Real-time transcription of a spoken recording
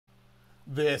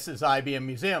This is IBM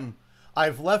Museum.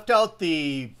 I've left out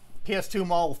the PS2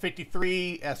 Model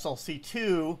 53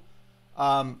 SLC2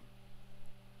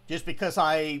 just because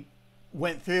I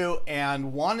went through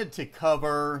and wanted to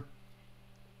cover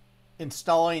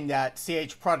installing that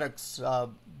CH Products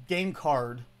game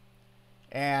card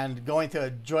and going to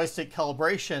a joystick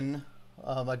calibration.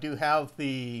 I do have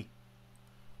the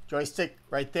joystick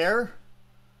right there.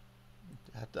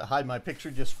 I have to hide my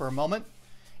picture just for a moment.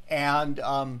 And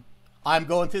I'm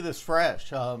going through this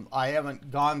fresh. I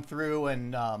haven't gone through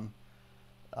and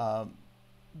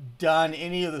done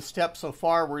any of the steps so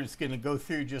far. We're just going to go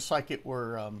through just like it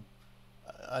were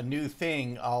a new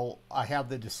thing. I have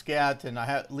the diskette, and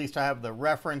at least I have the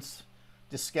reference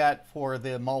diskette for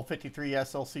the Model 53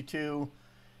 SLC2,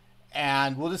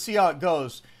 and we'll just see how it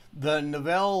goes. The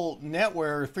Novell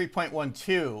NetWare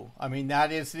 3.12, I mean,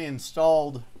 that is the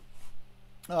installed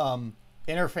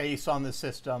interface on the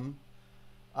system.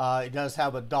 It does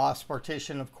have a DOS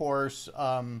partition, of course,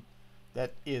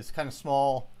 that is kind of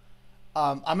small.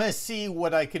 I'm going to see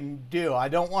what I can do. I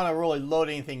don't want to really load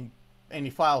any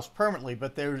files permanently,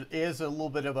 but there is a little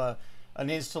bit of an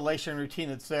installation routine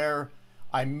that's there.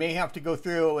 I may have to go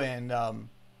through and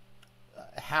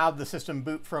have the system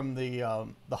boot from the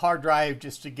hard drive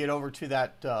just to get over to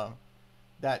that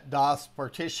DOS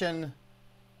partition.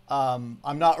 I'm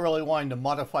not really wanting to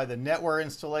modify the NetWare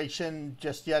installation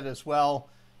just yet as well.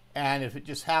 And if it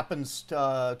just happens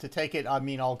to take it, I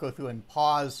mean, I'll go through and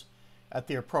pause at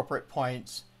the appropriate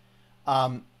points.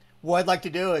 What I'd like to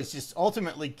do is just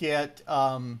ultimately get,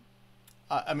 I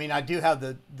mean, I do have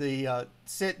the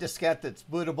SIT diskette that's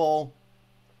bootable.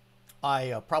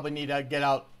 I probably need to get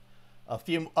out a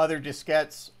few other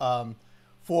diskettes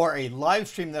for a live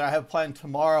stream that I have planned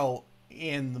tomorrow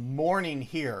in the morning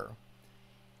here.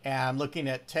 And I'm looking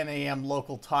at 10 a.m.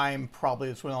 local time, probably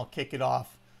is when I'll kick it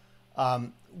off,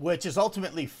 which is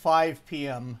ultimately 5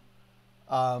 p.m.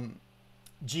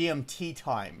 GMT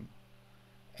time.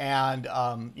 And,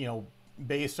 you know,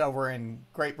 based over in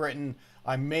Great Britain,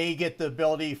 I may get the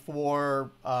ability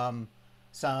for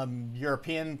some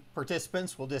European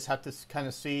participants. We'll just have to kind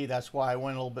of see. That's why I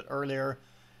went a little bit earlier.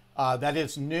 That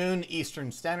is noon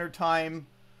Eastern Standard Time.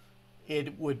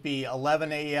 It would be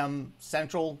 11 a.m.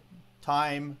 Central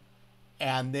Time,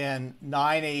 and then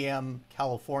 9 a.m.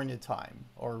 California time,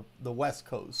 or the West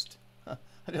Coast. I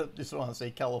don't just want to say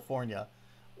California.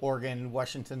 Oregon,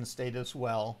 Washington State as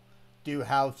well do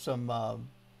have some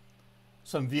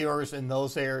viewers in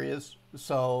those areas,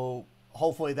 so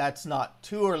hopefully that's not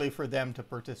too early for them to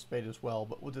participate as well,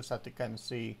 but we'll just have to kind of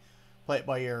see, play it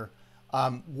by ear.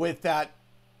 With that,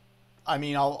 I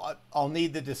mean, I'll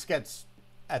need the diskettes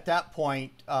at that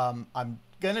point. I'm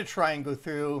gonna try and go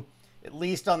through, at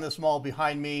least on this model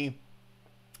behind me,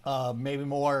 maybe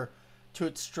more, to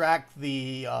extract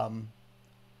the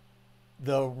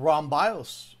ROM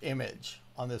BIOS image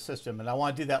on this system, and I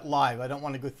want to do that live. I don't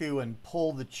want to go through and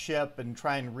pull the chip and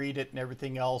try and read it and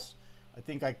everything else. I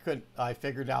think I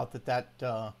figured out that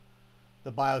the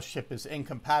BIOS chip is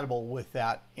incompatible with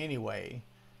that anyway,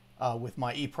 with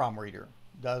my EEPROM reader.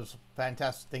 Does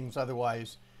fantastic things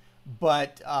otherwise,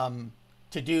 but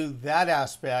to do that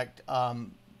aspect,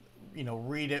 you know,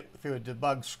 read it through a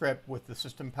debug script with the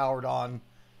system powered on,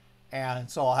 and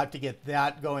so I'll have to get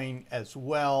that going as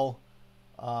well.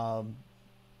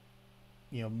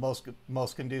 You know,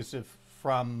 most conducive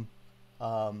from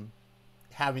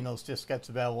having those diskettes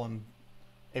available and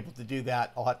able to do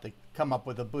that. I'll have to come up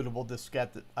with a bootable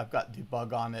diskette that I've got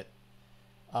debug on it,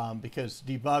 because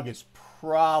debug is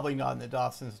probably not in the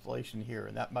DOS installation here,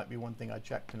 and that might be one thing I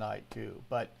check tonight too.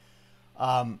 But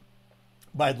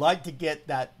I'd like to get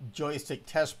that joystick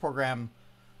test program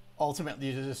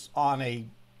ultimately just on a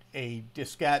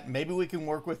diskette. Maybe we can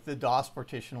work with the DOS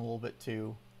partition a little bit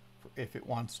too, if it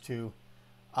wants to,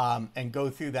 and go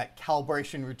through that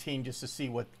calibration routine just to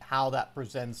see how that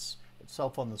presents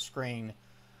itself on the screen.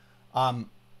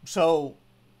 So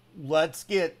let's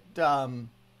get turned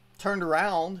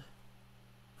around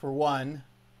for one,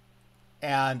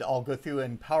 and I'll go through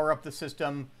and power up the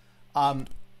system.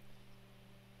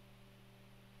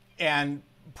 And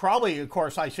probably, of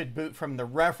course, I should boot from the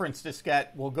reference diskette.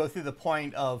 We'll go through the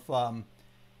point of,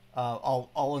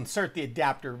 I'll insert the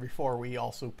adapter before we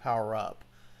also power up.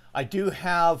 I do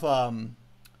have, in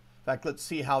fact, let's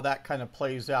see how that kind of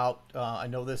plays out. I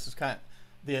know this is kind of,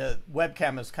 the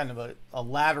webcam is kind of a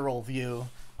lateral view.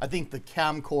 I think the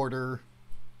camcorder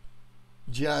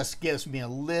just gives me a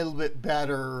little bit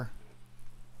better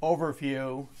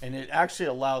overview, and it actually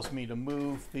allows me to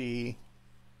move the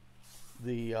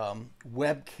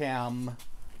webcam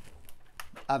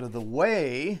out of the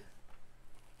way,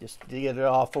 just to get it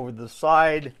off over the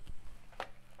side.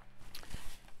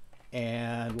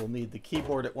 and we'll need the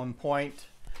keyboard at one point.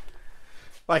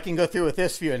 But I can go through with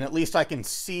this view, and at least I can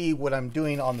see what I'm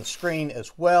doing on the screen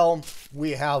as well.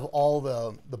 We have all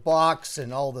the box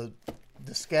and all the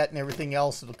diskette and everything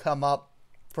else that'll come up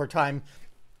for a time.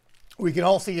 We can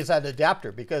also use that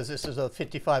adapter because this is a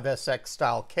 55SX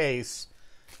style case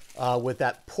with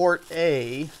that port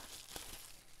A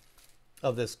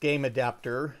of this game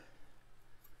adapter,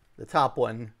 the top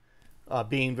one,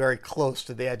 being very close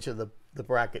to the edge of the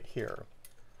bracket here.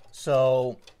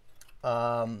 So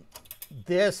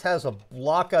this has a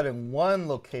lockout in one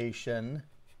location,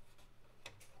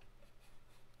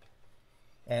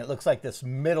 and it looks like this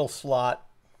middle slot,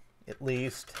 at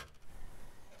least,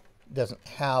 doesn't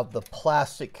have the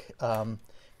plastic,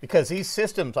 because these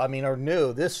systems, I mean, are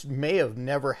new. This may have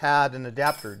never had an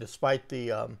adapter, despite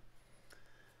the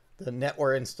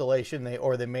NetWare installation.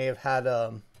 They may have had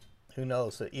who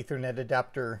knows, an Ethernet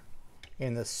adapter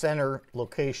in the center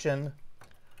location.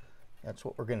 That's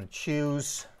what we're going to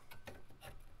choose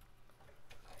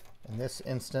in this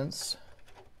instance.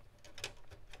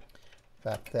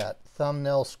 Back that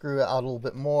thumbnail screw out a little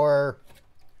bit more.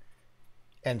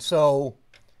 And so,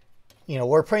 you know,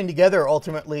 we're putting together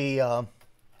ultimately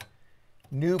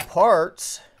new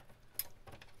parts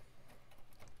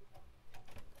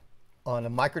on a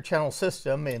microchannel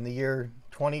system in the year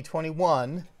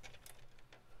 2021.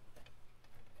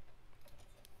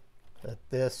 That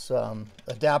this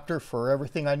adapter, for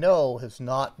everything I know, has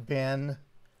not been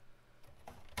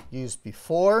used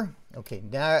before. Okay,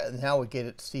 now we get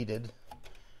it seated.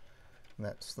 And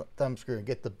that's the thumb screw.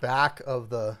 Get the back of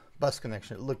the bus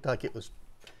connection. It looked like it was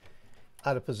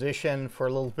out of position for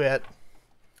a little bit.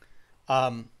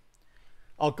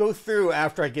 I'll go through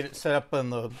after I get it set up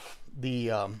on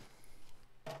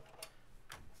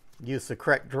use the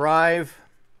correct drive.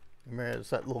 Remember, there's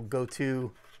that little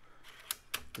go-to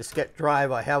diskette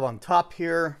drive I have on top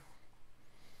here.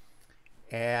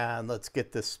 And let's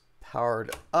get this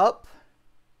powered up.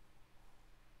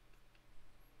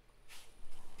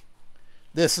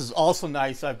 This is also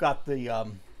nice. I've got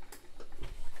the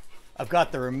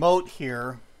remote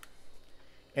here,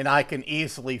 and I can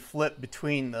easily flip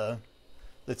between the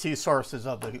two sources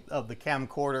of the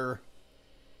camcorder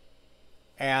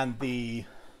and the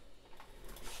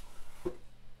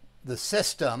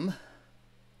system.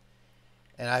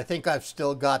 And I think I've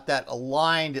still got that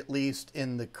aligned, at least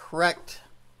in the correct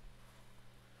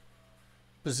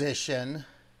position.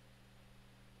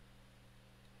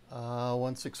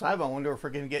 165. I wonder if we're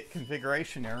going to get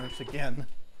configuration errors again.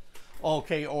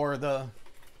 Okay, or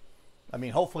I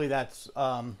mean, hopefully that's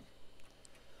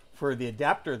for the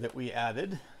adapter that we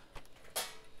added.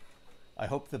 I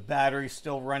hope the battery's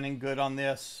still running good on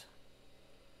this.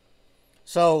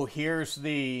 So here's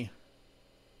the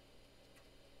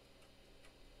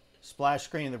splash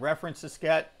screen, the reference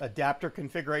diskette, adapter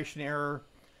configuration error.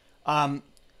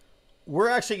 We're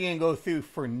actually going to go through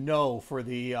for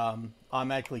the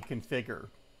automatically configure,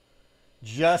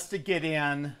 just to get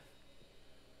in.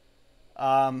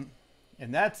 And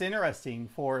that's interesting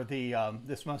for the,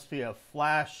 this must be a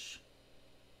flash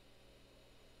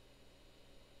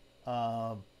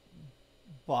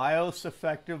BIOS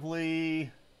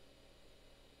effectively.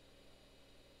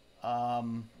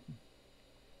 And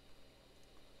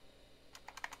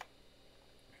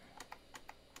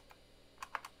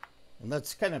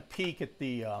let's kind of peek at the,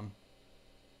 you know,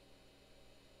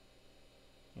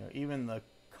 even the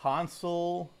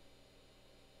console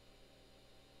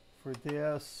for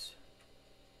this.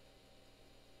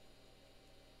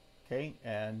 Okay,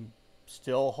 and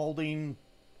still holding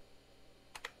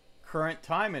current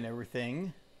time and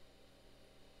everything.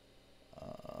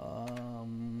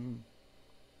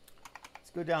 Let's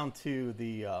go down to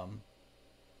the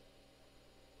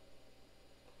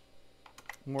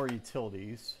more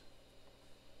utilities.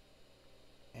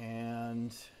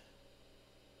 And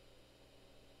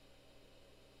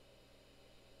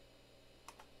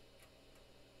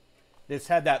this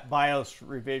had that BIOS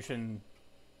revision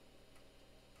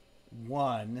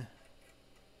 1.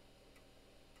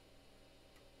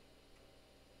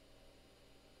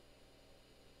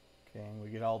 Okay, and we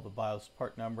get all the BIOS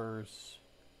part numbers.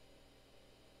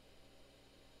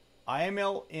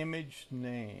 IML image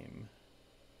name.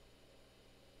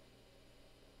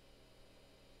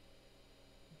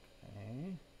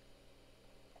 Okay.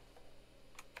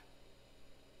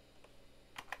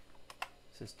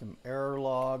 System error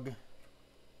log.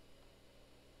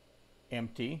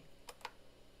 Empty.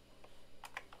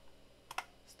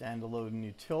 Standalone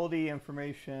utility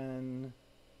information.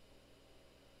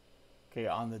 Okay,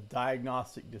 on the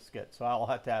diagnostic diskette. So I'll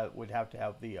have to have, would have to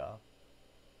have the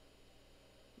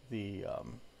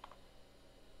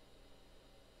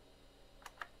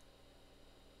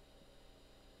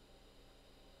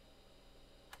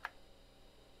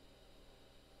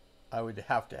I would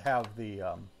have to have the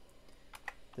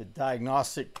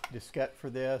diagnostic diskette for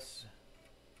this.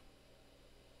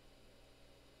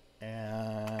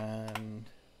 And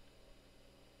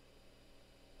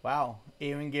wow,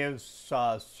 even gives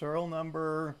serial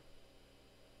number.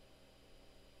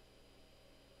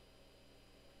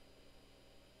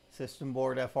 System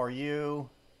board FRU.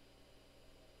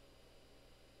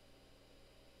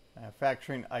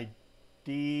 Manufacturing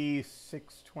ID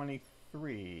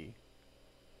 623.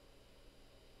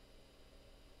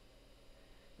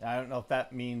 I don't know if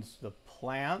that means the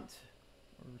plant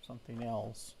or something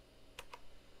else.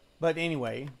 But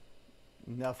anyway,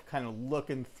 enough kind of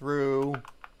looking through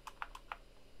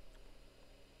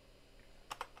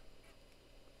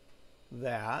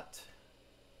that.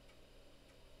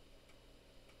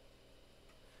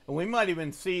 And we might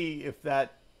even see if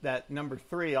that number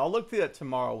 3, I'll look through that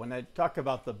tomorrow when I talk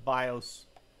about the BIOS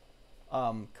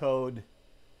code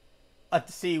to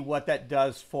see what that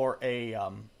does for a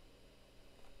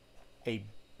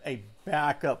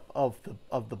backup of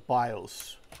the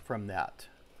BIOS from that.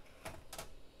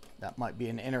 That might be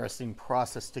an interesting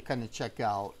process to kind of check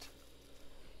out.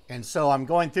 And so I'm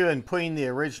going through and putting the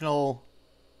original,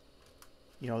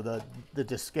 you know, the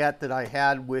diskette that I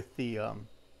had with the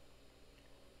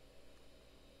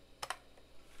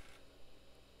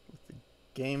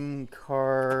game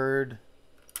card.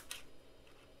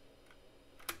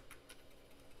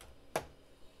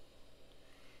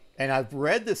 And I've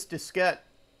read this diskette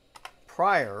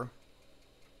prior.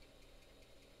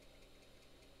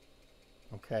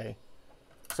 Okay.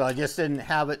 So I just didn't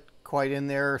have it quite in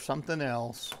there or something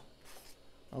else.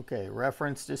 Okay,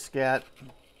 reference diskette.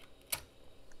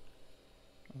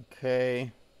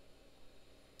 Okay.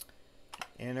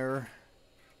 Enter.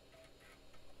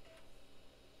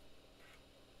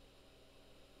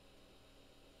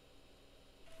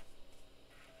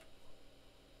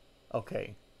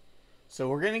 Okay. So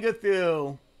we're going to go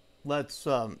through, let's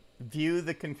view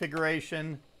the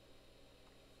configuration.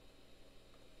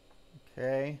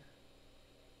 Okay.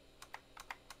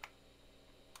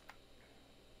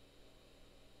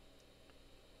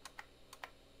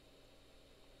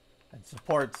 It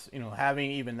supports, you know,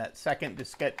 having even that second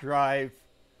diskette drive.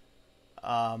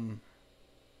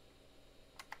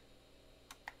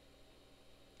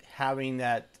 Having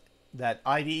that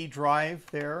IDE drive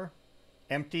there,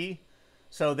 empty.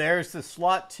 So there's the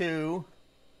slot 2,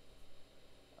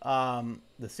 the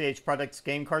CH Products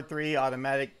GameCard III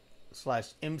Automatic /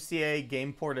 MCA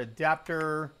game port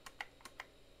adapter.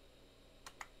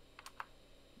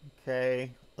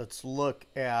 Okay, let's look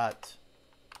at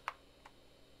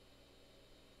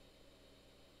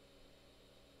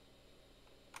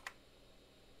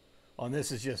and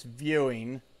this is just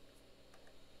viewing.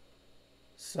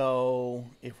 So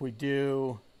if we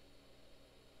do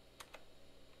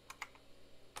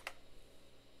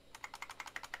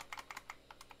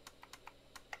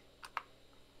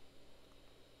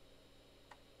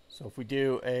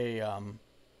a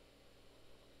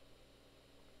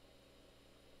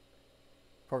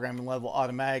programming level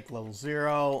automatic, level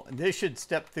 0, and this should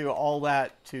step through all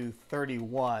that to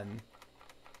 31.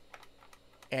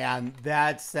 And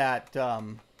that's that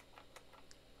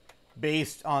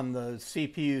based on the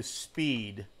CPU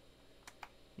speed,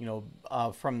 you know,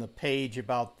 from the page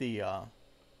about the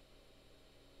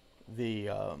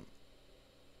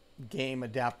game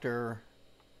adapter.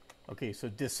 Okay, so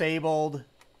disabled,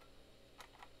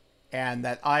 and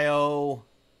that IO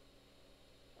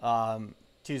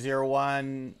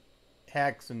 201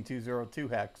 hex and 202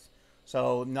 hex.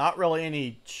 So not really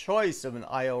any choice of an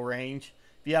IO range.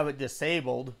 If you have it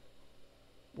disabled,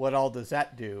 what all does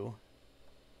that do?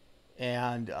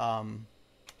 And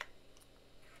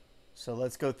so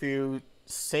let's go through,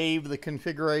 save the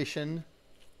configuration.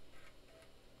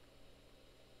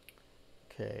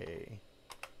 Okay.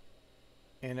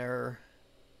 Enter.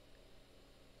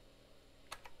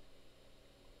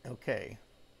 Okay.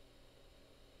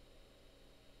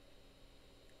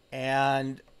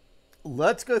 And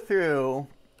let's go through.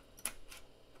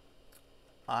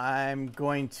 I'm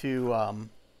going to I'm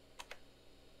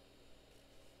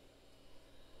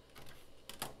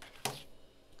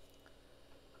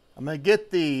going to get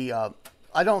the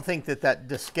I don't think that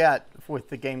diskette with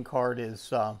the game card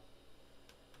is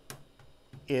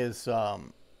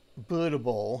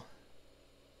bootable,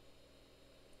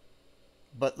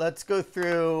 but let's go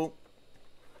through,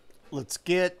 let's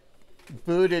get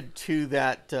booted to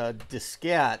that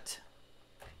diskette.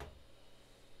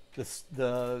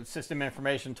 The system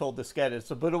information told diskette it's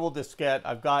a bootable diskette.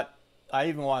 I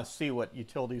even want to see what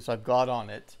utilities I've got on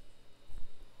it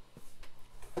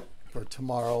for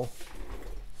tomorrow.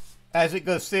 as it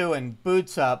goes through and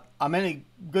boots up, I'm going to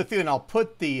go through and I'll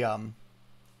put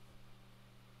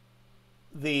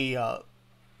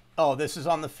oh, this is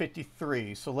on the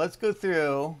 53. So let's go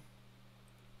through.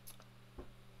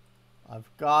 I've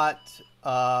got,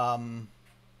 let's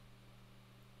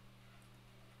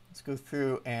go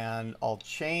through and I'll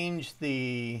change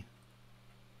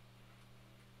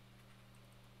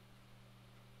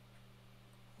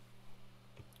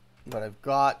what I've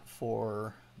got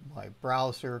for my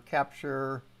browser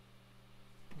capture.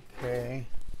 Okay.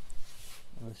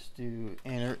 Let's do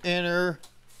enter.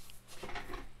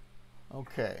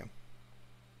 Okay.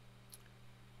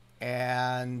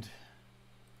 And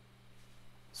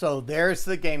so there's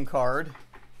the game card.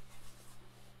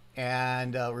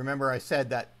 And remember I said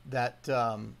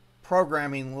that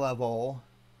programming level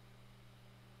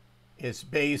is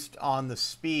based on the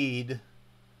speed.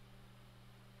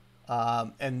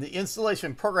 And the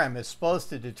installation program is supposed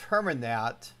to determine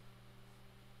that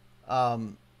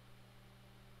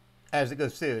as it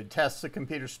goes through. It tests the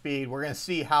computer speed. We're going to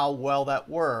see how well that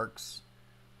works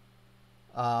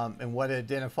and what it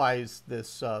identifies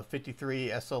this 53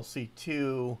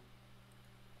 SLC2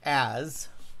 as.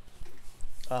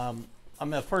 I'm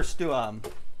going to first do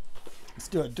let's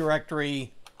do a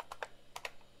directory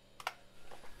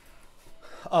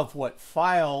of what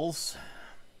files.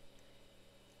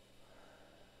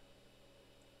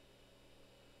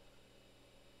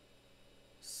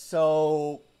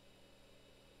 So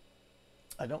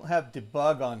I don't have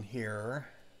debug on here.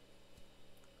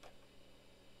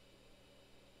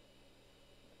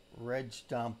 Reg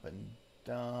dump and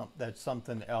dump, that's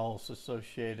something else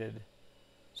associated.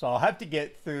 So I'll have to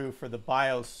get through for the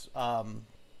BIOS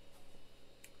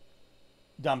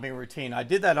dumping routine. I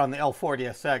did that on the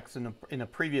L40SX in a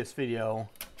previous video,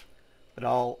 but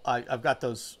I've got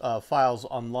those files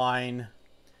online,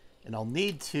 and I'll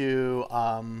need to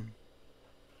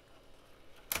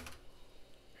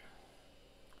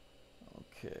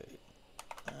okay,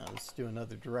 let's do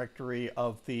another directory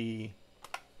of the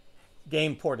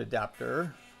game port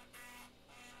adapter.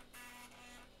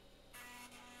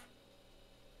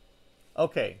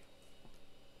 Okay,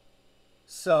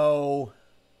 so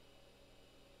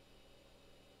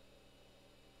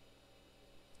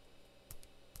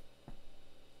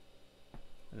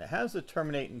and it has the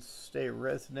terminate and stay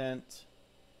resident,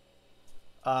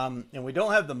 and we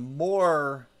don't have the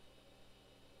more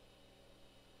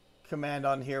command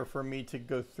on here for me to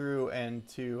go through and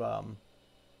to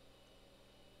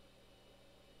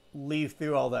leave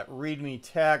through all that readme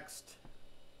text.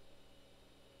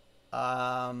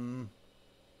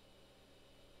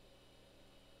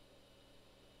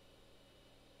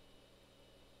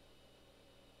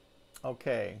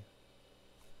 Okay,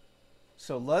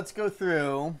 so let's go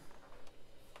through.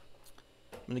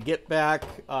 I'm going to get back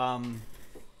and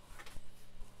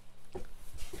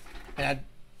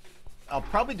I'll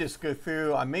probably just go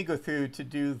through. I may go through to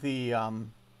do the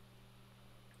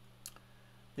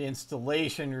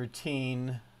installation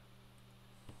routine.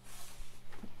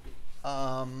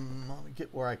 Let me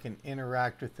get where I can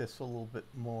interact with this a little bit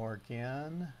more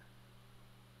again.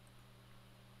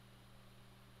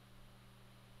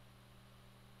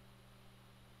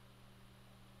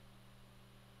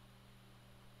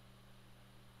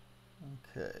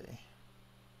 Okay.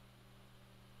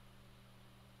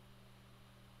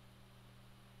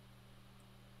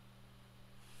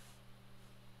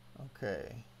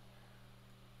 Okay.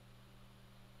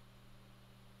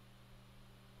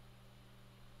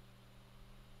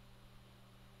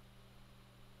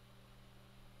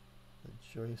 The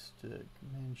joystick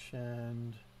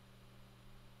mentioned.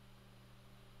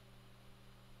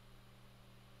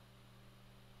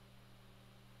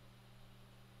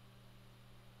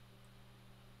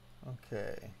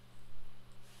 Okay.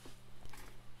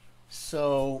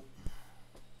 So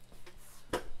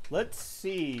let's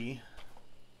see.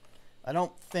 I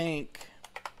don't think.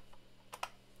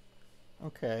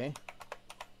 Okay.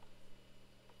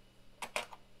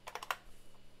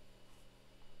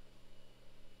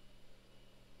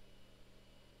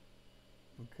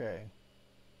 Okay.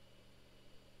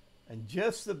 And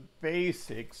just the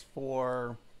basics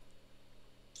for.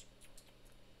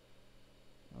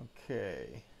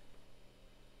 Okay.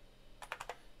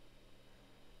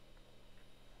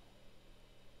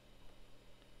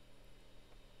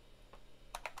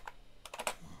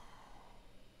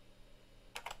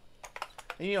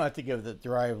 And you don't have to give the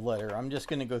drive letter. I'm just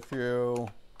going to go through.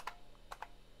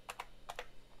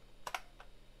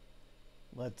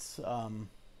 Let's I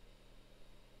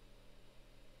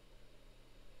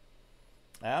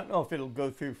don't know if it'll go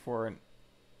through for an,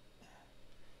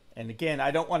 and again,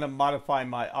 I don't want to modify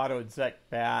my auto exec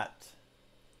bat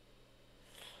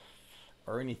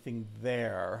or anything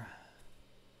there.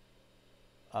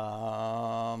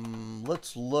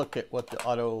 Let's look at what the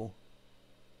auto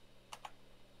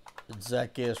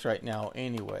exec is right now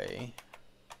anyway.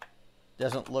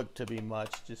 Doesn't look to be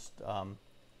much, just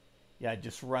yeah, it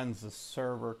just runs the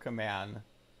server command.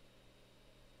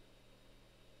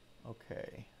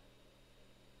 Okay.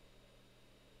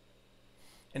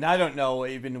 And I don't know,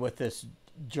 even with this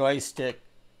joystick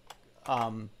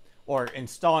or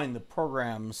installing the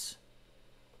programs,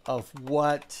 of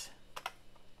what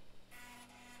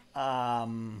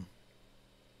that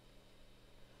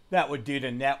would do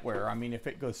to NetWare. I mean, if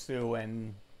it goes through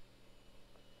and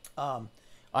I'm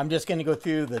just going to go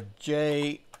through the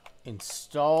J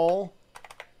install.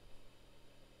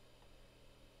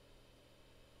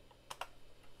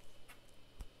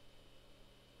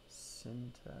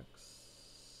 Syntax.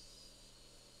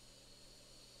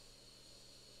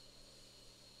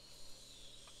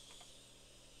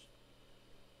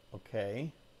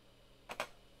 Okay.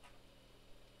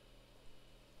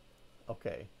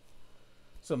 Okay.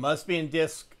 So must be in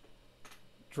disk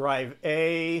drive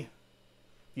A. If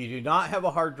you do not have a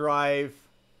hard drive,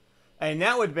 and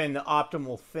that would have been the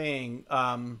optimal thing.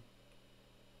 And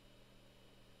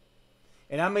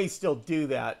I may still do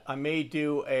that. I may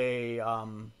do a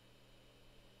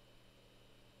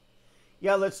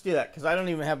yeah, let's do that, because I don't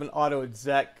even have an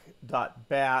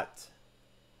autoexec.bat.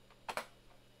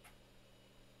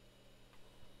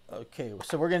 Okay,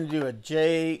 so we're going to do a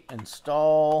J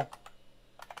install,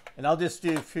 and I'll just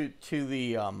do to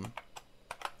the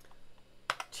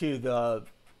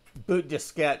boot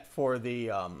diskette for the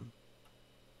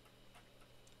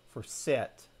for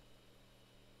set.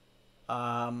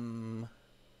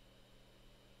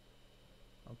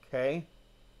 Okay.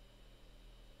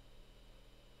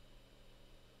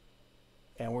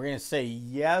 And we're going to say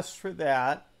yes for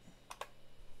that.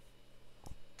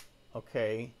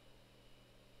 Okay.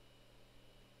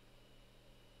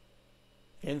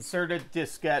 Insert a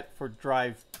diskette for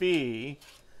drive B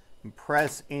and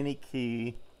press any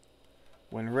key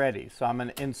when ready. So I'm going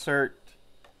to insert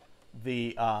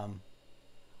the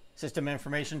system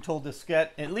information tool diskette.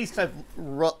 At least I've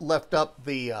left up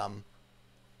the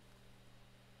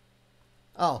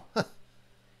oh,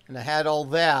 and I had all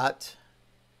that.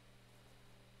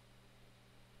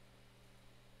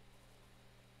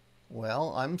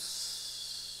 Well, I'm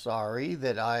sorry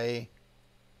that I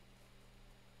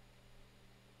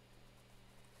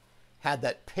had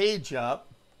that page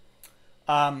up.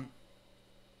 So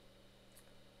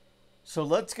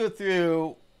let's go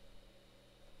through.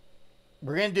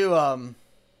 We're going to do,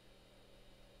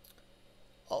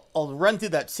 I'll run through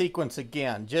that sequence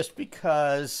again, just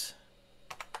because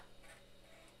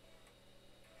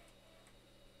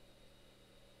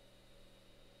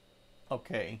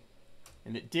okay.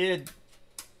 And it did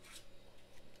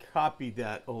copy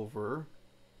that over.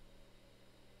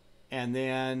 And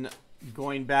then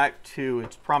going back to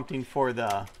its prompting for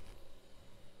the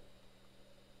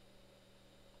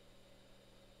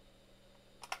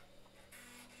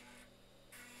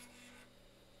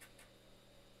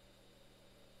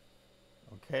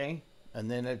okay.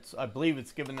 And then it's, I believe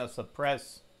it's given us a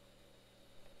press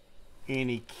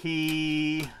any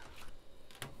key.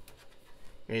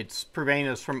 It's preventing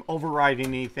us from overriding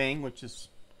anything, which is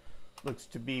looks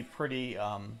to be pretty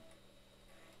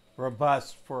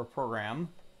robust for a program.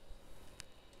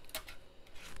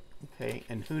 Okay,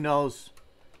 and who knows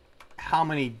how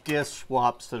many disk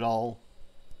swaps that I'll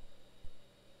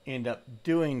end up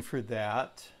doing for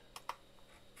that.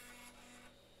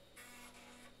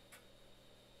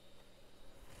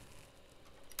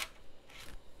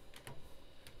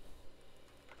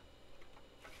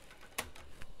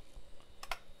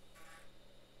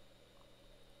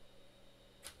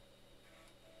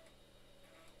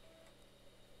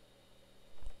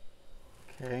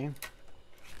 Okay.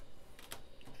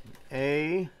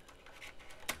 A.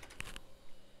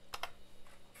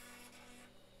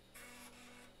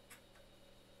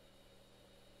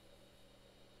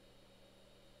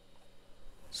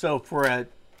 So for a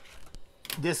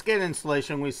diskette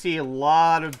installation, we see a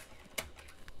lot of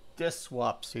disk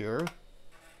swaps here.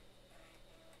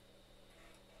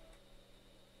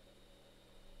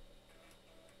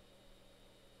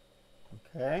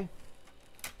 Okay.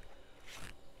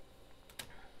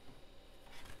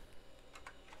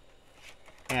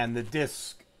 And the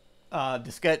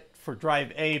diskette for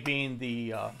drive A being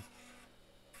the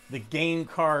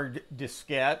GameCard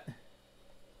diskette.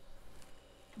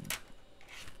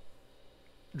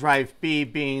 Drive B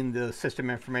being the system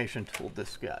information tool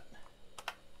diskette.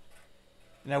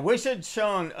 And I wish I'd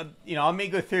shown, you know, I may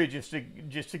go through just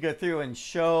to go through and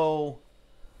show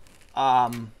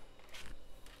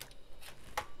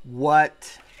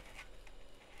what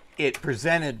it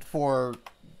presented for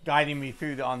guiding me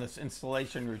through on this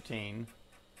installation routine.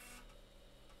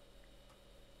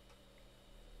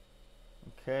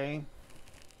 Okay.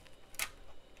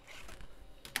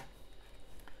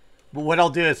 But what I'll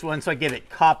do is once I get it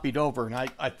copied over, and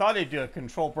I thought I'd do a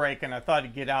control break and I thought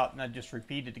I'd get out and I'd just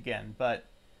repeat it again, but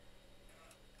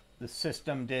the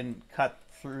system didn't cut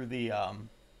through the,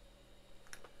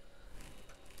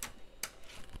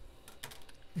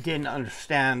 didn't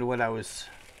understand what I was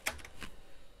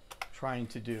trying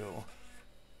to do.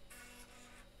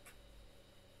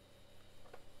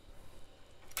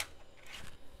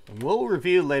 And we'll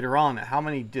review later on how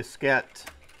many diskette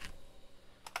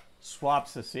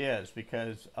swaps this is,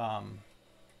 because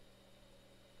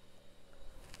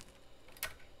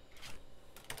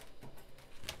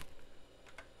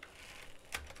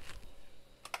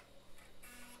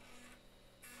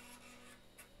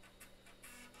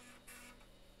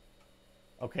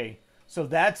okay, so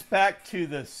that's back to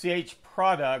the CH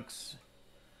products.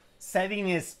 Setting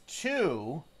is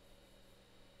 2.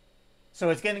 So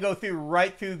it's going to go through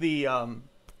right through the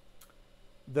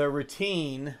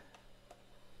routine.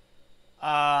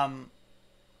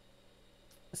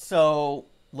 So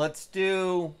let's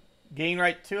do getting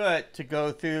right to it to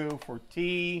go through for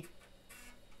T.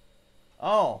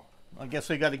 Oh, I guess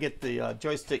we got to get the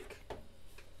joystick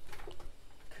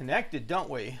connected, don't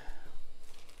we?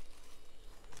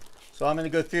 So I'm going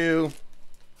to go through.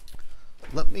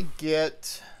 Let me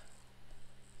get.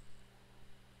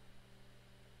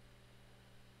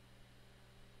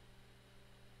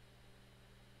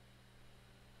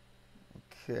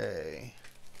 Okay.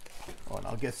 Oh, and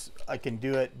I guess I can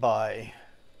do it by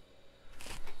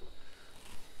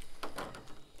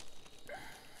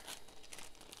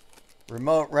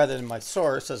remote rather than my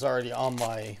source is already on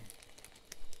my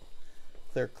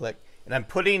clear click. And I'm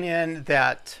putting in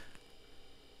that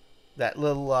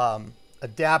little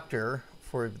adapter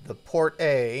for the port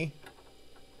A.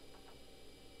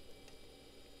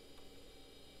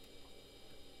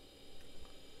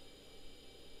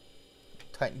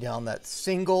 Tighten down that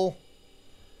single,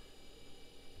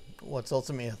 what's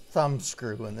ultimately a thumb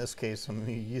screw. In this case, I'm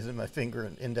using my finger,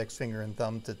 and index finger and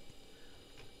thumb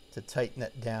to tighten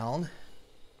it down.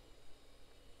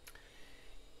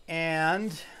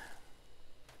 And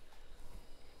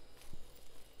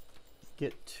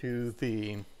get to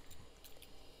the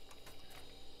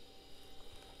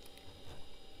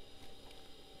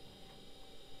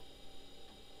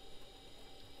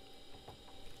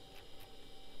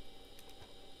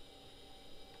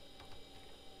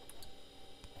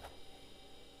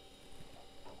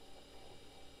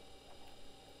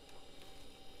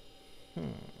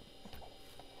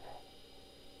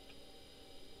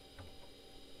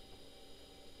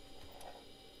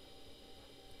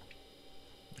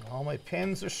all my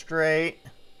pins are straight.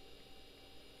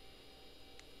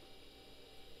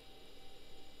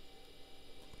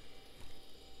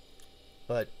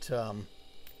 But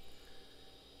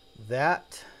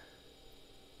that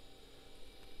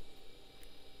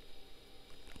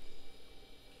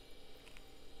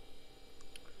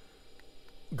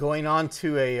going on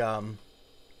to a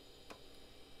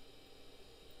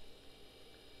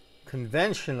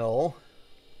conventional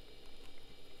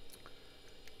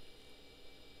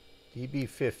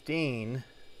DB15,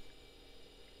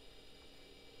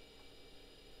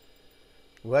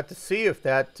 we'll have to see if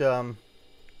that,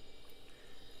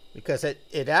 because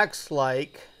it acts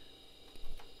like,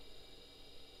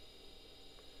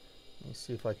 let me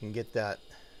see if I can get that.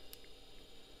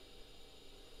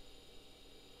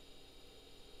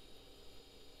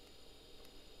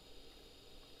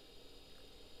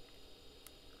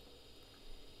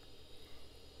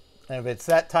 And if it's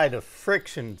that type of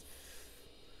friction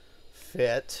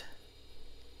fit,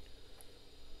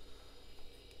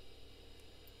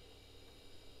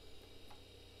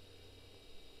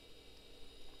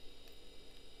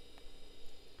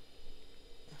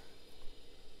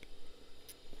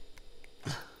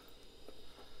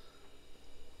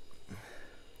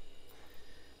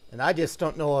 and I just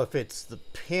don't know if it's the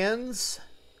pins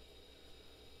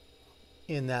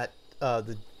in that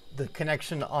the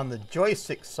connection on the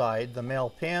joystick side, the male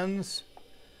pins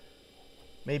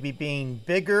maybe being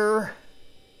bigger,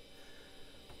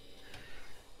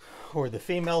 or the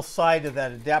female side of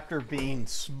that adapter being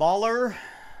smaller.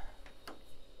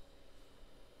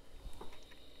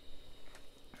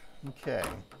 Okay.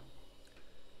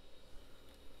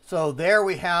 So there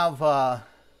we have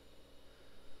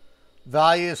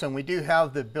values, and we do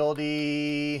have the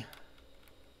ability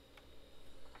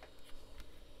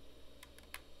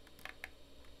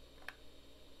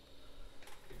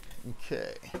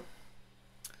okay.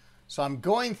 So I'm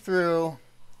going through,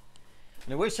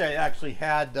 and I wish I actually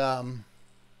had, I'm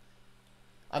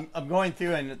going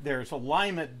through and there's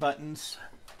alignment buttons.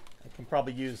 I can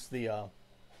probably use the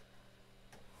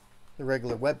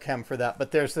regular webcam for that,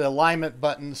 but there's the alignment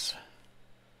buttons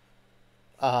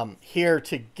here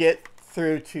to get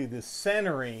through to the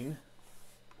centering.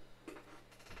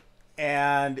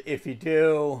 And if you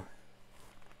do,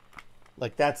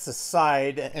 like that's the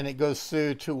side, and it goes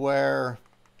through to where,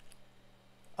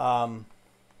 and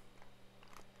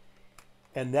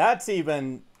that's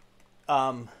even,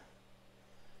 the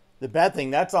bad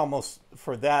thing, that's almost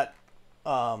for that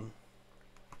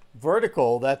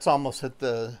vertical, that's almost at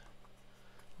the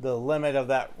limit of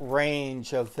that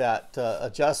range of that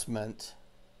adjustment.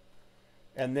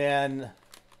 And then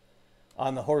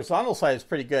on the horizontal side, it's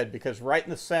pretty good because right in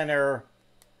the center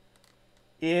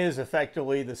is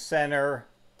effectively the center.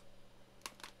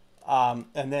 And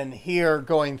then here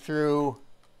going through,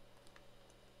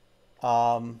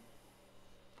 and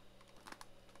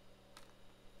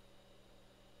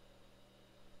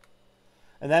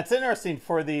that's interesting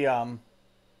for the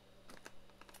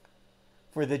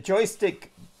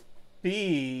joystick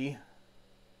B.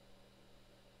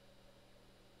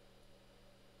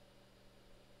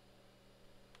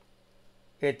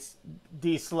 It's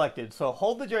deselected. So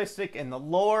hold the joystick in the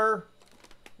lower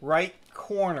right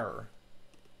corner.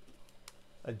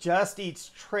 Adjust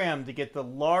each trim to get the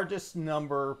largest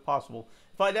number possible.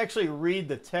 If I'd actually read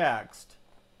the text,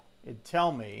 it'd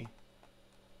tell me,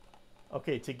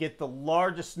 okay, to get the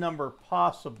largest number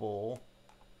possible.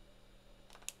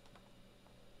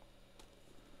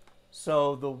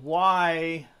 So the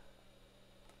Y,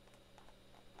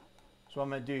 so what I'm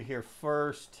going to do here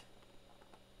first,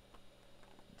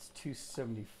 it's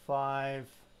 275.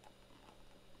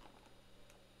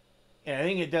 And I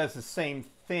think it does the same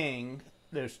thing.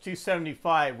 There's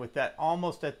 275 with that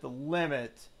almost at the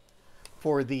limit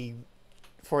for the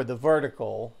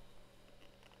vertical.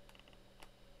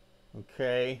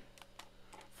 Okay.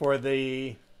 For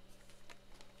the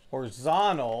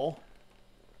horizontal,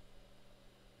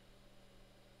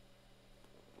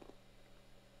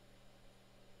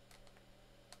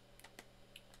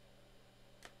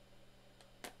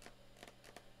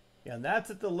 yeah, and that's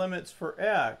at the limits for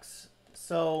X.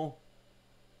 So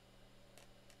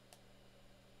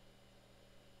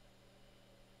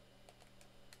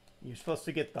you're supposed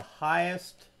to get the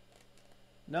highest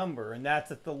number, and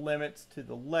that's at the limits to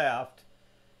the left.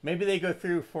 Maybe they go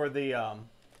through for the,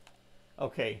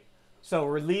 okay, so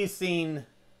releasing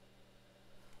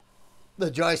the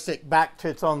joystick back to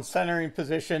its own centering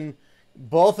position,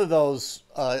 both of those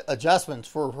adjustments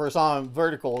for horizontal and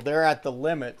vertical, they're at the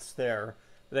limits there.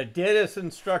 But I did as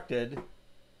instructed,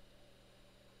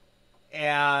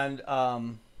 and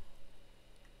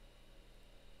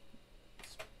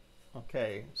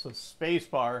okay, so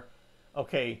spacebar.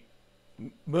 Okay,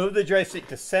 move the joystick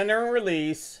to center and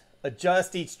release.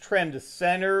 Adjust each trim to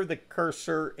center the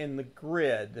cursor in the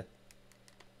grid.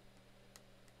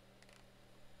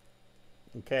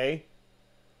 Okay,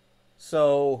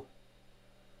 so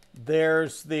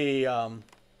there's the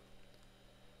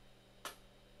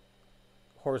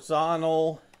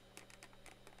horizontal,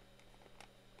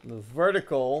 the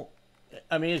vertical.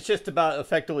 I mean, it's just about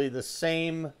effectively the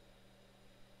same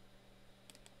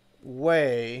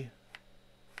way.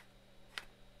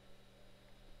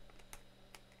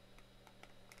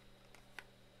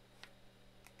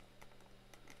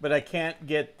 But I can't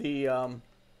get the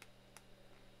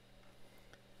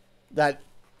that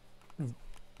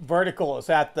vertical is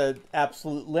at the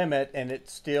absolute limit, and it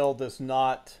still does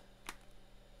not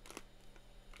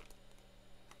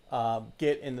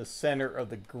get in the center of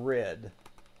the grid.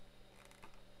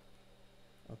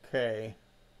 Okay.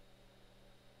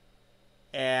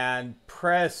 And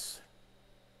press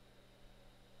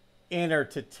enter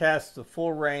to test the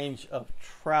full range of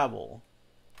travel.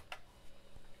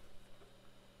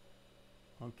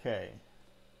 Okay.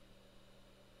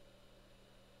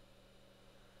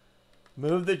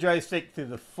 Move the joystick through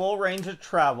the full range of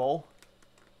travel.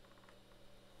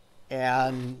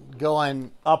 And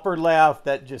going upper left,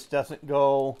 that just doesn't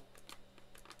go.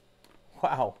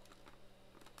 Wow.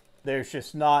 There's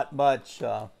just not much.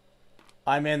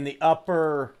 I'm in the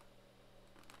upper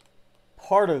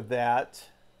part of that.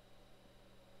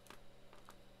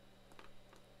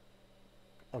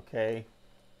 Okay.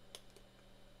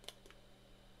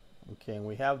 Okay, and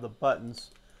we have the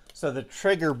buttons. So the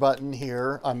trigger button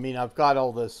here, I mean, I've got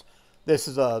all this. This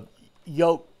is a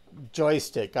yoke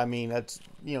joystick. I mean, that's,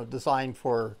 you know, designed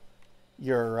for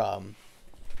your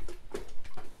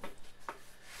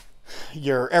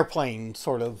airplane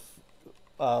sort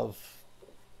of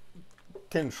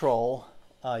control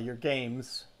your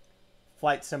games,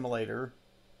 Flight Simulator.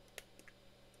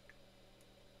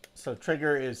 So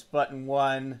trigger is button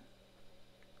 1.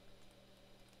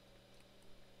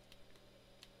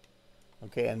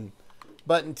 Okay, and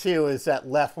button 2 is that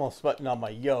leftmost button on my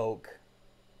yoke.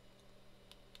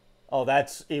 Oh,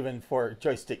 that's even for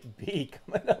joystick B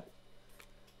coming up.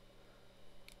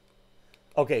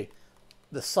 Okay,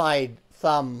 the side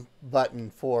thumb button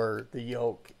for the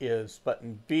yoke is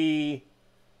button B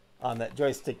on that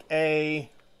joystick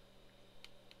A.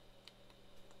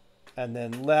 And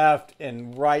then left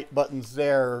and right buttons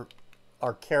there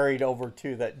are carried over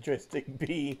to that joystick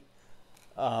B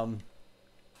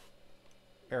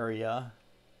area.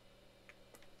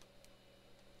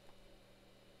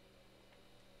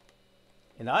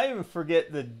 And I even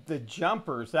forget the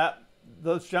jumpers.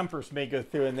 Those jumpers may go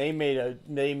through, and they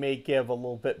may give a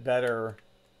little bit better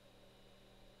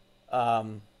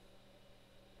and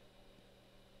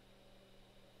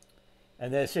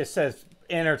this just says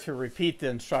enter to repeat the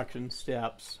instruction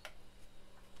steps.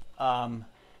 And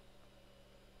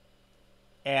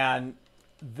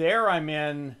there I'm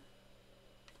in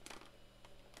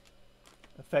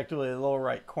effectively the lower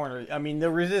right corner. I mean, the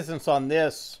resistance on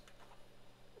this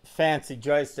fancy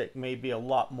joystick may be a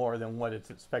lot more than what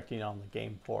it's expecting on the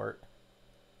game port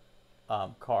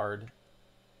card.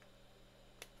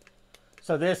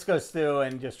 So this goes through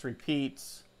and just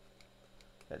repeats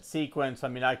that sequence. I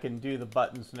mean, I can do the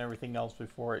buttons and everything else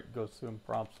before it goes through and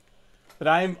prompts. But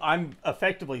I'm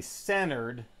effectively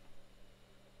centered,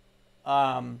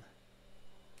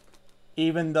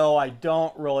 even though I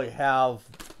don't really have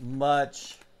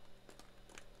much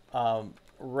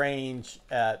range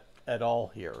at all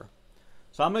here.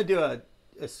 So I'm going to do a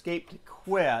escape to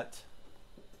quit.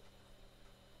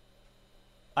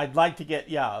 I'd like to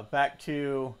get, back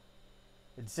to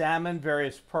examine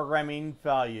various programming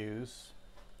values.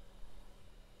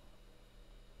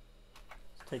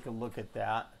 Let's take a look at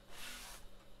that.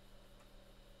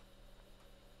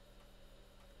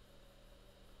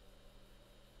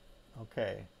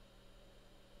 Okay.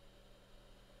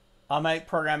 Automatic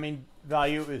programming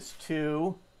value is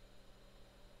 2.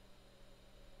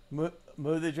 Move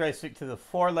the joystick to the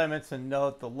 4 limits and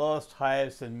note the lowest,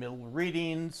 highest, and middle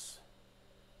readings.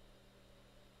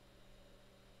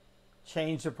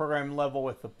 Change the program level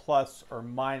with the plus or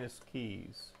minus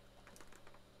keys.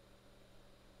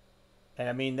 And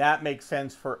I mean, that makes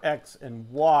sense for X and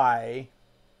Y.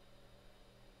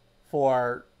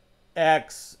 For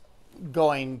X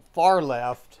going far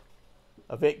left,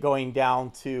 of it going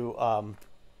down to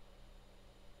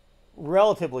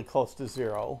relatively close to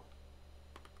 0.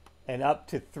 And up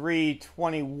to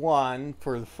 321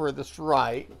 for the furthest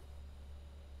right.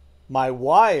 My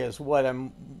Y is what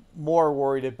I'm more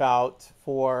worried about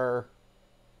for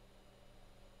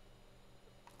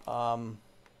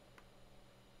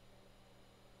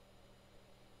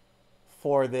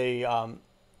the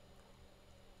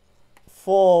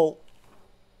full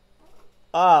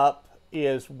up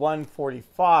is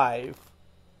 145,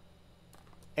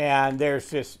 and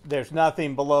there's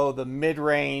nothing below the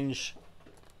mid-range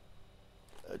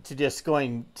to just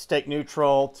going stake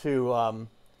neutral to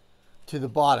the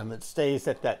bottom. It stays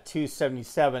at that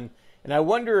 277, and I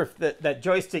wonder if that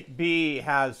joystick B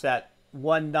has that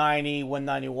 190,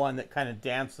 191 that kind of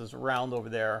dances around over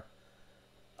there.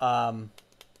 That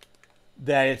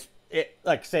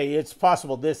like I say, it's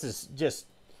possible this is just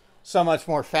so much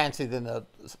more fancy than a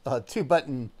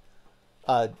 2-button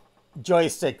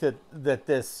joystick that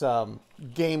this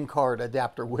game card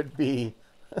adapter would be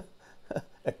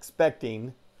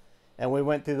expecting. And we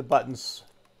went through the buttons.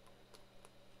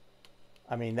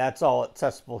 I mean, that's all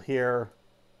accessible here.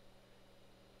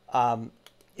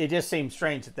 It just seems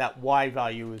strange that Y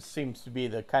value seems to be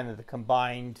the kind of the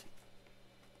combined.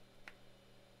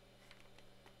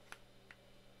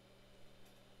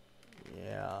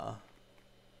 Yeah.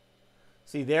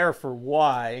 See there for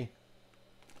Y.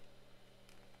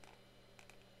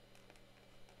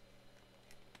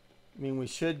 I mean, we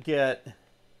should get.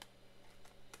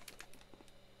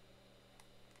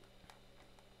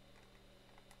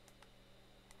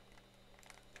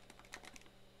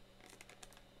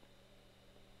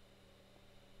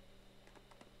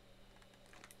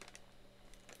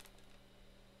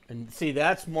 And see,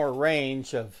 that's more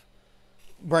range of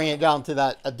bringing it down to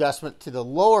that adjustment to the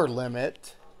lower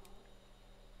limit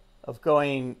of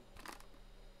going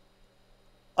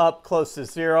up close to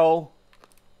 0,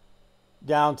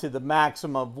 down to the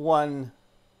maximum of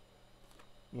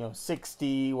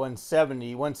 160,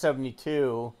 170,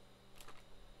 172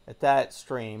 at that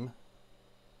extreme.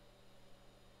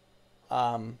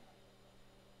 And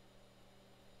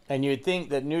you'd think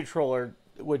that neutral or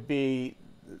would be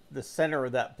the center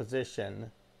of that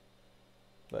position.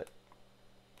 But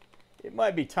it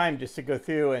might be time just to go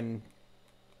through and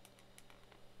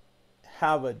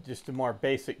have just a more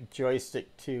basic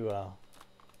joystick to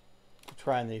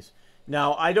try on these.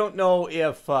 Now, I don't know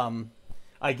if,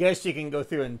 I guess you can go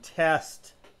through and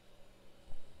test,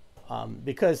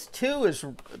 because 2 is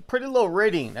pretty low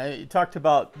rating. You talked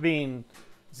about being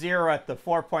 0 at the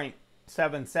 4.77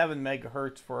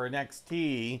 megahertz for an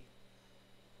XT,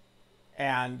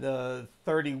 and the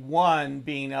 31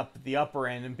 being up at the upper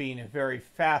end and being a very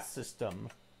fast system.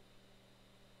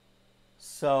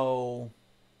 So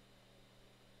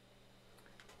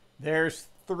there's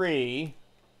 3.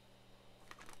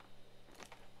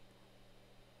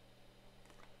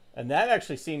 And that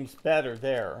actually seems better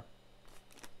there.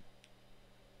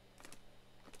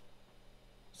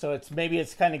 So maybe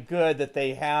it's kind of good that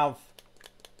they have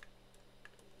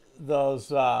those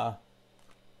the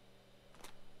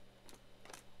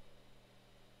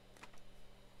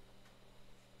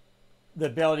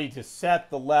ability to set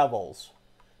the levels.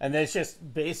 And it's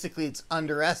just basically it's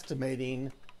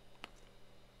underestimating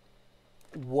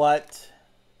what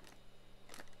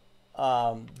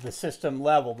the system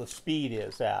level, the speed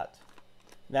is at.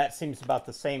 And that seems about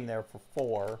the same there for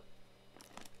 4.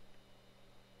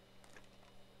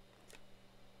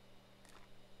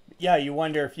 Yeah, you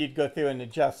wonder if you'd go through and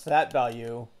adjust that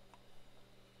value.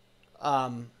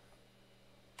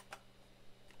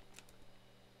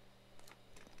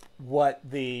 What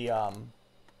the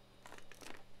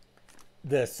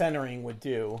centering would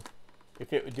do,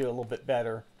 if it would do a little bit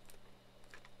better.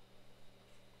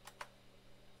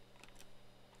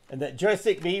 And that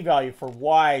joystick V value for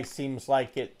Y seems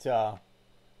like it kind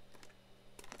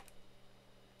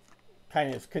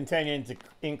of continuing to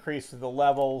increase the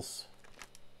levels.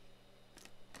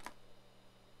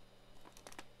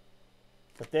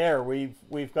 But there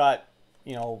we've got,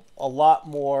 you know, a lot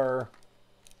more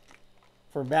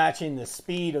for matching the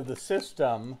speed of the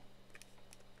system.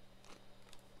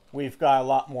 We've got a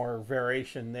lot more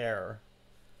variation there.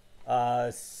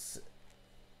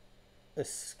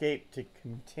 Escape to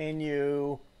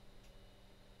continue.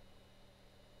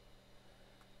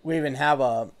 We even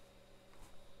have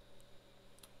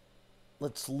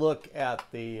let's look at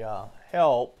the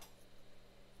help.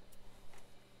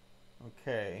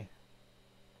 Okay.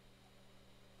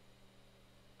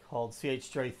 Called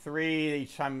CHJ3.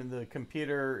 Each time the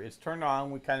computer is turned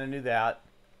on, we kind of knew that.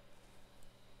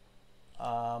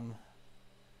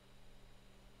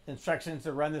 Instructions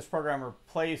to run this program are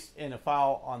placed in a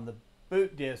file on the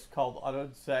boot disk called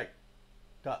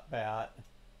autosec.bat.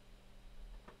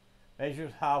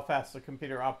 Measures how fast the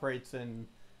computer operates, and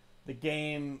the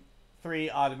Game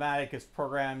 3 Automatic is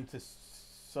programmed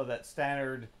so that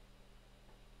standard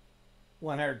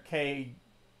 100K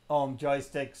ohm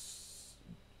joysticks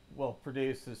will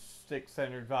produce a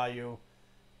stick-centered value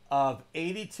of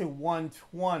 80 to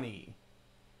 120.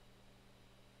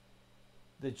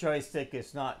 The joystick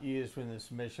is not used when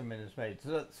this measurement is made.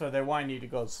 So they want you to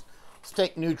go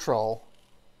stick neutral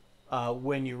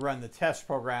when you run the test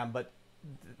program, but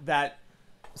that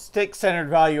stick-centered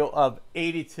value of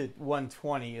 80 to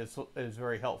 120 is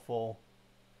very helpful.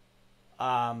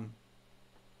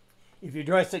 If your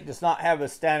joystick does not have a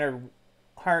standard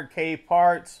 100K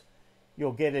parts,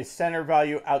 you'll get a center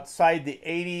value outside the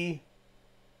 80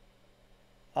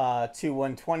 to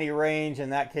 120 range.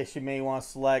 In that case, you may want to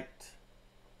select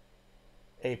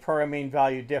a programming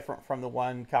value different from the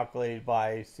one calculated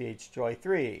by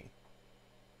CHJ3.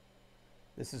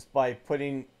 This is by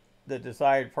putting the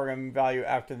desired programming value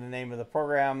after the name of the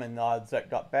program in the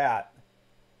autosec.bat.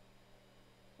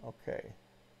 Okay.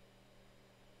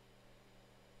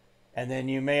 And then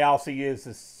you may also use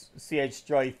the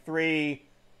CHJ3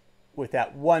 with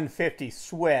that 150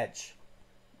 switch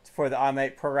for the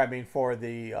automatic programming for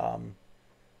the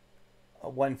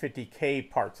 150K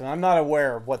parts. And I'm not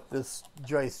aware of what this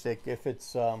joystick, if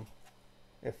it's a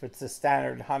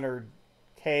standard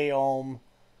 100K ohm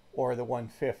or the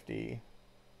 150.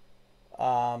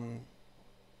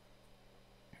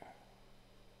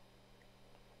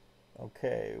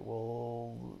 Okay,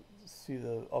 we'll see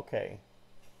the, okay.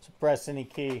 So press any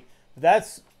key.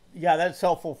 That's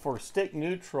helpful for stick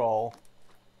neutral.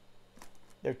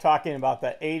 They're talking about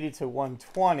that 80 to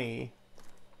 120,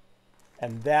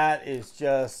 and that is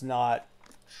just not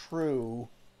true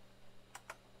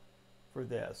for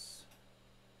this.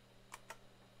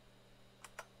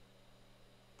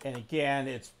 And again,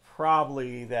 it's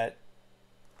probably that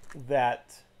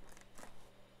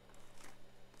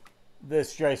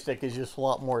this joystick is just a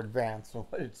lot more advanced than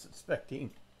what it's expecting.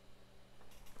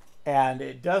 And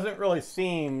it doesn't really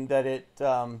seem that it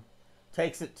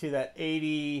takes it to that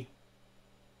 80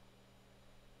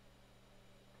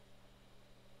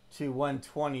 to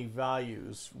 120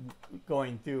 values,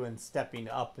 going through and stepping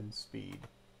up in speed.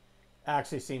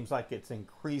 Actually seems like it's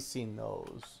increasing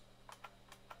those.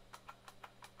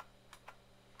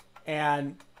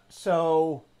 And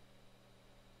so,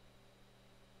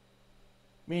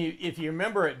 I mean, if you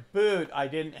remember at boot, I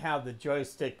didn't have the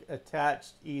joystick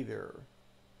attached either.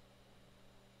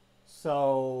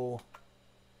 So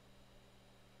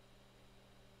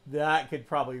that could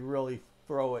probably really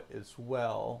throw it as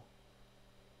well.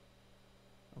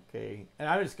 Okay, and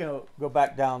I'm just going to go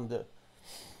back down to,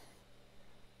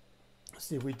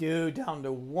 see if we do down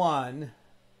to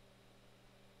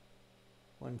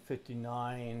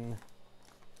 159.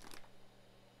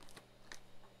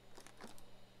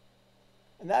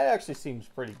 And that actually seems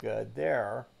pretty good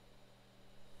there.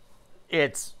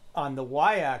 It's on the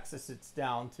y-axis, it's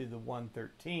down to the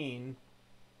 113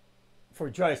 for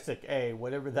joystick A,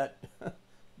 whatever that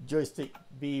joystick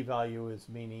B value is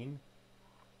meaning.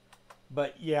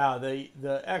 But yeah,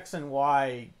 the X and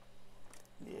Y,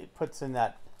 it puts in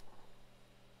that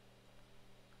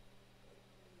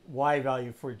Y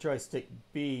value for joystick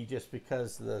B just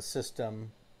because of the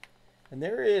system. And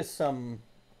there is some,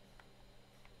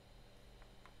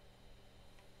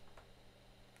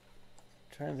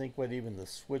 I'm trying to think what even the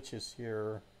switches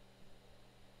here,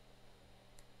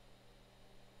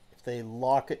 if they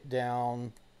lock it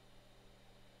down.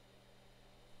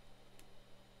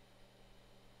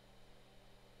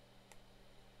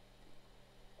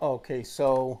 Okay,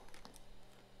 so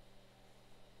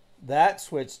that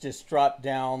switch just dropped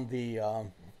down the,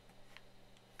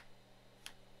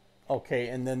 okay,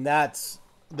 and then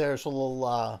there's a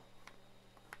little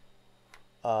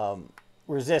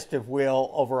resistive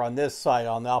wheel over on this side,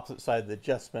 on the opposite side of the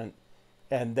adjustment.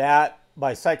 And that,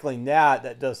 by cycling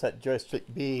that does that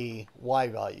joystick B Y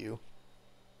value.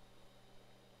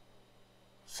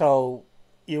 So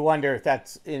you wonder if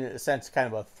that's, in a sense, kind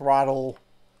of a throttle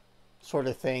sort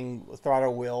of thing,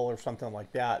 throttle wheel or something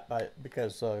like that,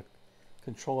 because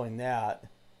controlling that.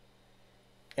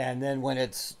 And then when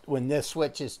this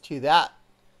switches to that,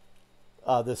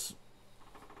 this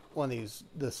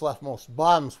leftmost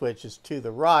bottom switch is to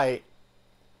the right,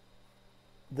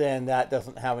 then that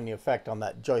doesn't have any effect on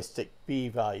that joystick B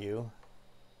value.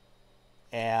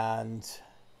 And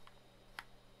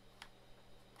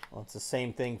well, it's the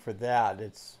same thing for that.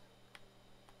 It's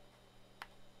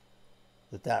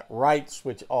that right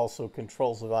switch also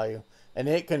controls the value, and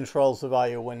it controls the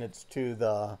value when it's to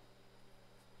the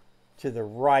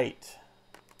right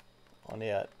on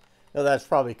it. Now that's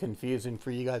probably confusing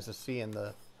for you guys to see in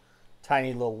the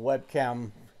tiny little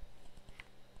webcam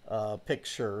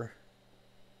picture.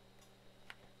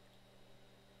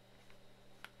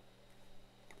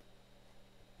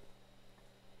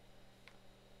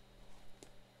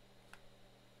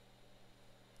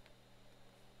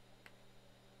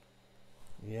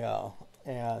 Yeah,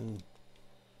 and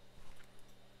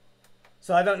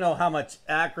so I don't know how much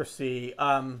accuracy,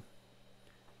 and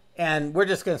we're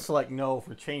just going to select no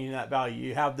for changing that value.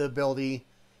 You have the ability,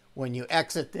 when you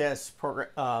exit this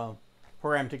program,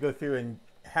 to go through and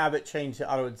have it change the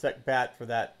auto exec bat for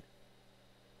that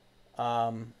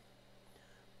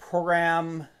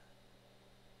program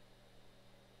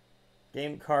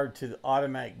game card to the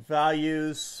automatic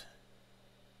values.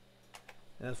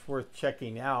 And it's worth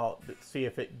checking out to see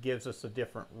if it gives us a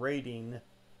different rating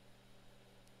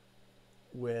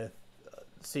with,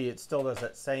 see, it still does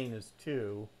that same as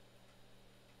 2.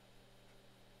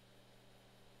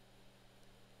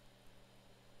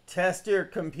 Test your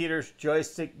computer's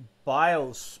joystick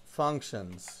BIOS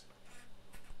functions.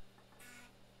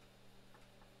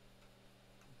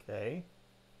 Okay.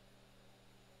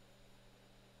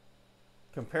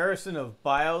 Comparison of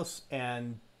BIOS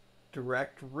and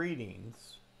direct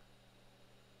readings.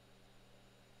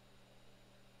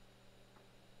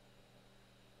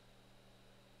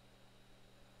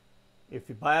 If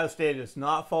the BIOS data does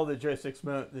not follow the joystick's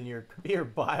movement, then your computer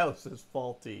BIOS is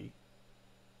faulty.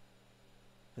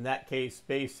 In that case,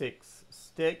 basics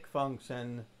stick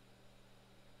function,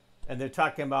 and they're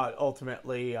talking about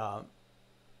ultimately, you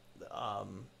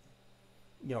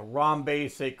know, ROM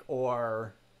basic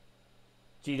or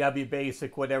GW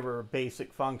basic, whatever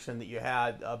basic function that you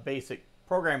had, a basic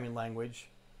programming language.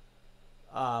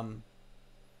 And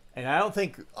I don't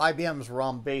think IBM's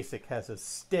ROM basic has a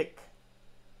stick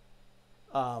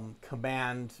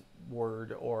command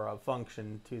word or a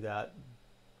function to that,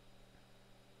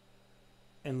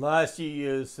 unless you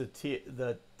use the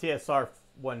TSR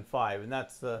 1.5, and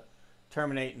that's the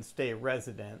terminate and stay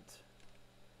resident.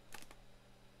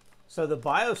 So the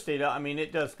BIOS data, I mean,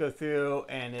 it does go through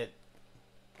and it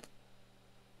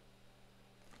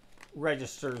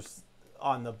registers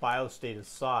on the BIOS data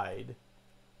side,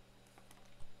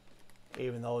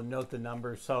 even though note the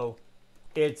number. So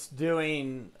it's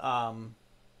doing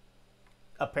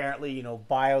apparently, you know,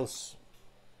 BIOS,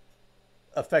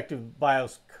 effective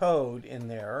BIOS code in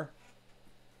there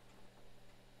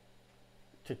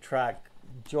to track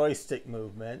joystick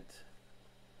movement.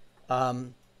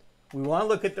 We want to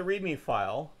look at the README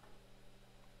file,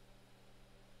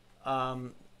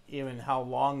 even how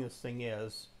long this thing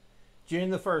is. June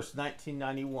the 1st,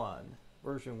 1991,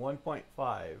 version 1.5.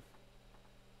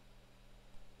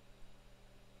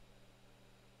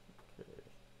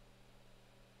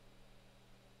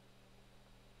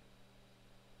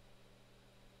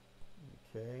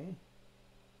 Okay.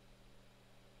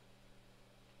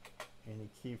 Any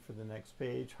key for the next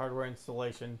page, hardware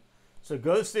installation. So it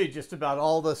goes through just about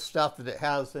all the stuff that it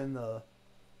has in the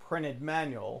printed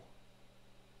manual.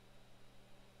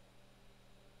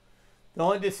 The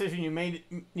only decision you may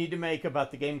need to make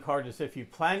about the game card is if you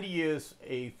plan to use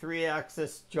a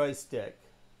 3-axis joystick,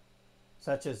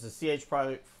 such as the CH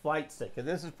Flight Stick. And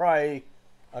this is probably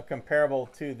comparable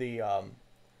to the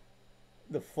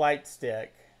Flight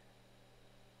Stick.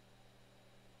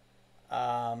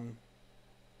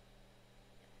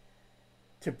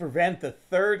 To prevent the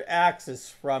third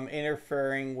axis from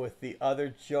interfering with the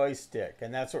other joystick.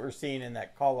 And that's what we're seeing in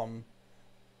that column,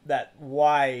 that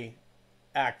Y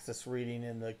axis reading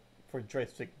in the for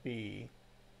joystick B.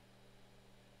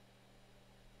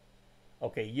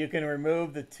 Okay, you can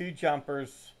remove the 2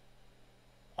 jumpers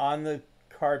on the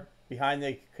card behind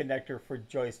the connector for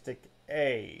joystick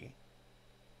A.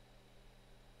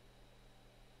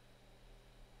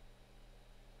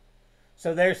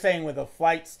 So they're saying with a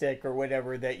flight stick or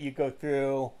whatever that you go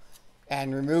through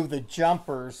and remove the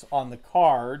jumpers on the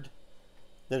card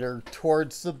that are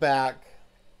towards the back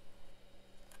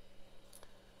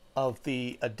of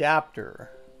the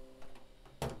adapter.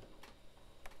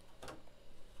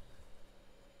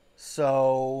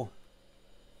 So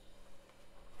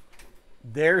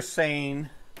they're saying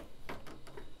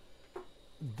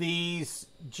these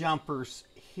jumpers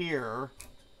here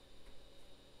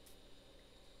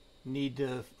need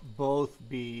to both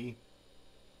be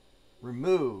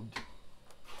removed,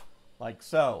 like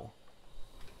so.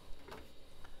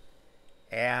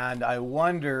 And I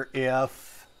wonder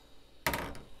if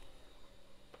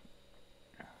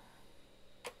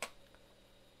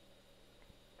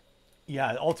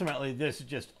ultimately this is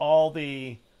just all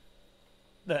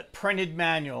that printed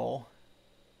manual,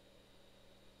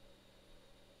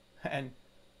 and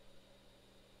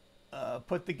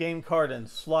put the game card in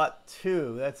slot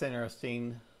 2. That's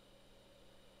interesting.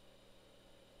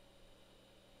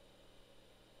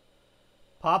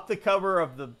 Pop the cover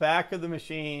of the back of the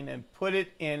machine and put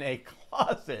it in a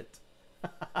closet.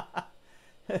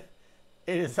 It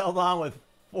is held on with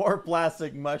 4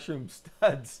 plastic mushroom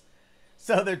studs.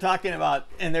 So they're talking about,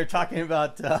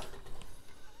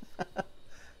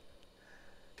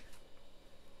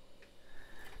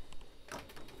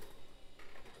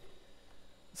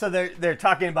 so they're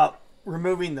talking about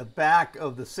removing the back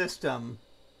of the system.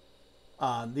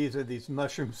 These are these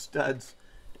mushroom studs.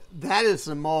 That is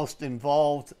the most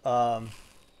involved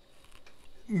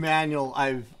manual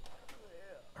I've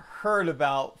heard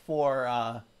about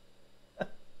for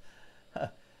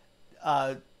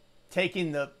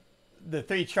taking the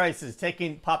 3 choices.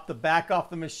 Pop the back off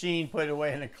the machine, put it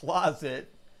away in a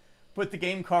closet, put the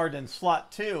game card in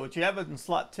slot 2, which you have it in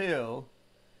slot 2.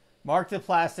 Mark the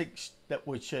plastic that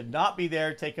which should not be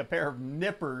there. Take a pair of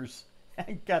nippers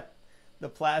and cut the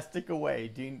plastic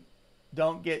away.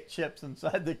 Don't get chips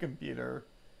inside the computer.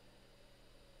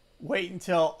 Wait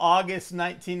until August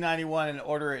 1991 and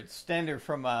order an extender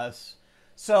from us.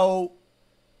 So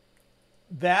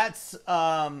that's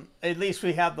at least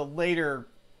we have the later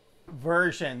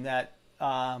version that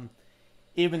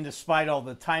even despite all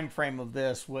the time frame of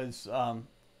this was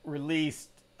released.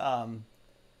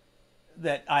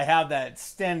 That I have that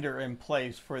extender in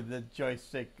place for the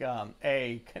joystick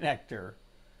A connector.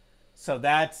 So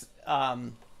that's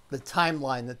the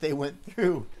timeline that they went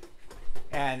through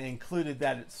and included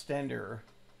that extender.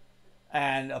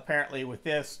 And apparently with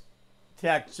this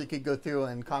text, you could go through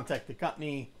and contact the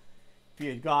company if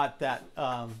you had got that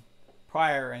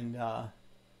prior. And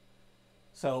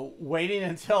so waiting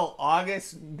until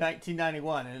August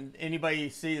 1991, and anybody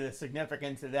see the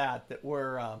significance of that, that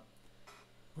we're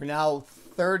now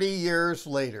 30 years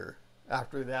later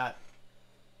after that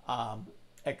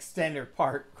extender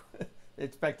part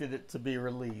expected it to be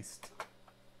released.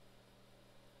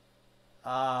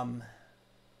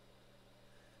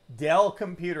 Dell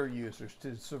computer users,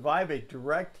 to survive a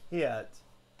direct hit,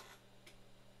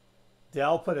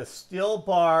 Dell put a steel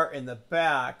bar in the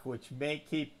back, which may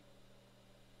keep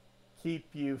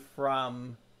you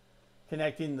from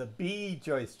connecting the B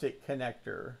joystick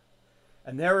connector.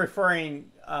 And they're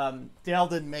referring, Dell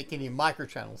didn't make any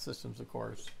microchannel systems, of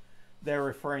course. They're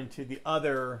referring to the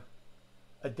other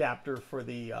adapter for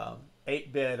the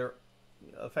 8-bit or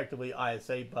effectively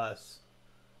ISA bus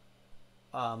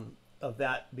of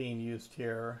that being used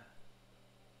here.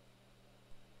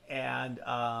 And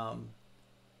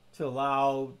to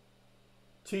allow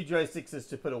 2 joysticks is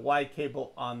to put a Y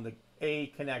cable on the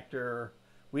A connector.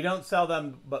 We don't sell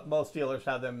them, but most dealers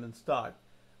have them in stock.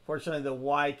 Fortunately, the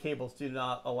Y cables do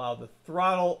not allow the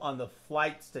throttle on the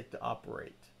flight stick to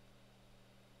operate.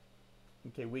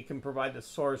 Okay, we can provide the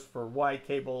source for Y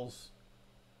cables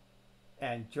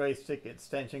and joystick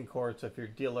extension cords if your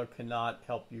dealer cannot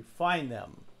help you find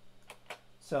them.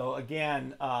 So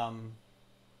again,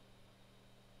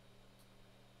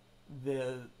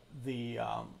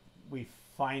 we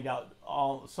find out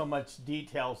so much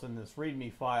details in this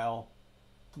README file,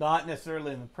 not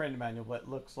necessarily in the printed manual, but it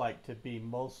looks like to be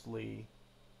mostly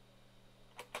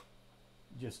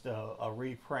just a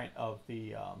reprint of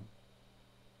the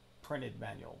printed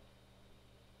manual.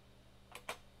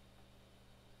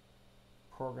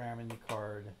 Programming the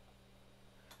card.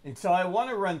 And so I want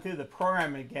to run through the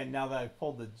program again now that I've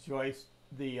pulled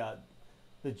the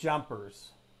jumpers.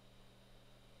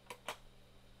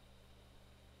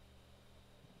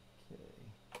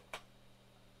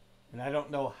 And I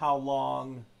don't know how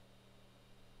long.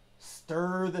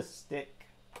 Stir the stick.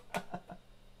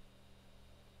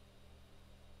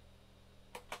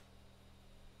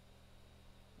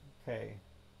 Okay.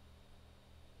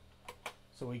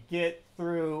 So we get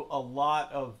through a lot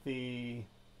of the...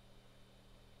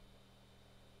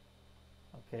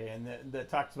 Okay, and that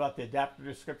talks about the adapter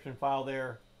description file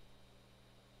there.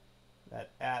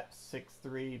 That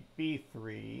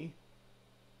AT63B3.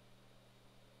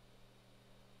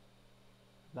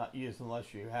 Not used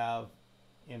unless you have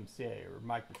MCA or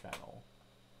microchannel.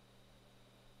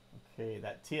 Okay,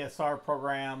 that TSR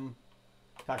program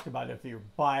talked about if your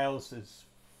BIOS is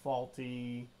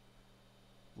faulty,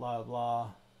 blah blah.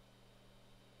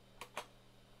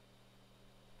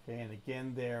 Okay, and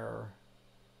again their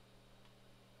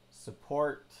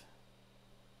support.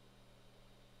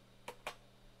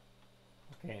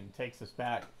 Okay, and it takes us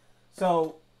back.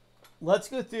 So let's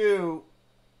go through.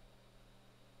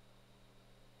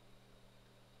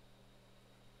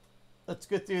 Let's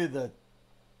go through the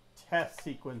test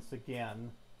sequence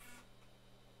again,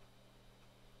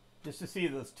 just to see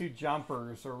those 2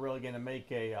 jumpers are really going to make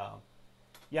a,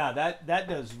 yeah, that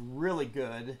does really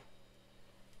good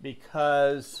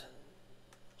because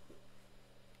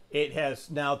it has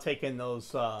now taken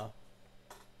those,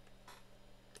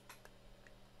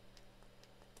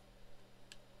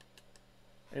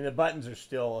 and the buttons are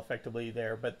still effectively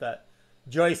there, but the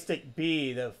joystick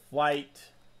B, the flight,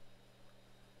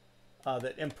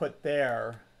 that input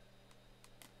there,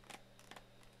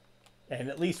 and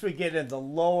at least we get in the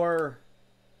lower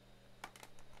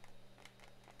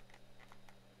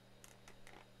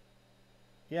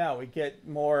we get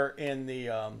more in the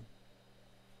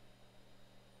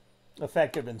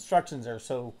effective instructions there.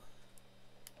 So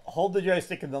hold the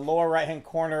joystick in the lower right hand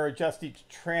corner, adjust each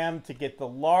trim to get the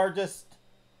largest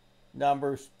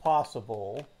numbers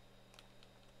possible.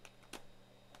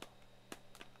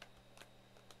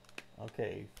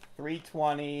 Okay,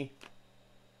 320,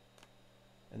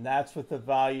 and that's with the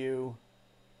value,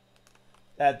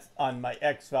 that's on my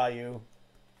X value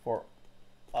for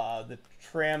the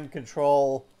trim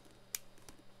control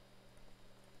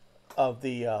of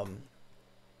the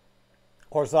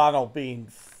horizontal being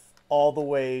all the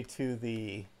way to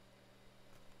the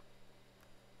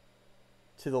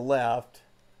left.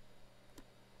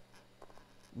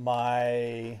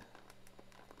 My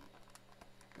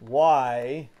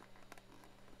Y,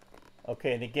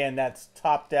 okay, and again, that's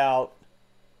topped out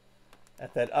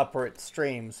at that upper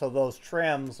extreme. So those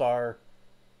trims are,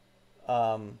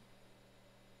 okay,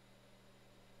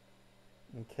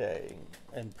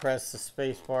 and press the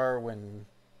space bar when,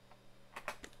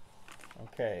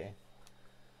 okay.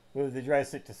 Move the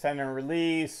joystick to center and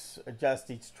release. Adjust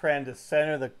each trend to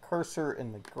center the cursor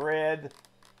in the grid.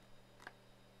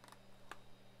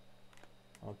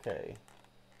 Okay.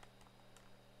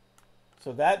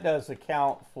 So that does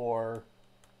account for,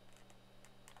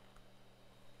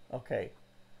 okay,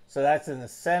 so that's in the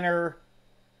center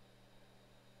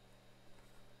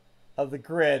of the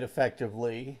grid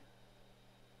effectively.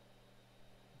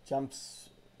 Jumps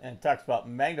and talks about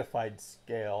magnified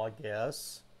scale, I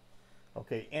guess.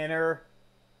 Okay, enter.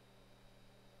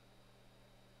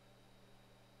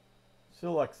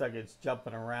 Still looks like it's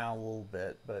jumping around a little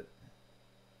bit, but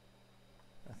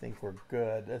I think we're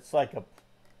good. It's like a,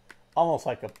 almost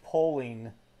like a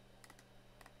polling.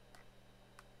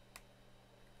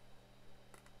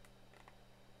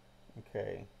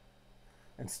 Okay.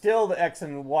 And still the X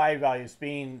and Y values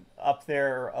being up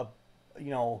there,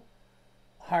 you know,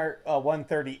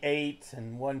 138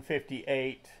 and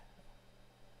 158.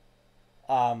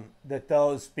 That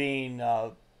those being,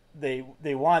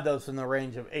 they wanted those in the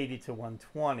range of 80 to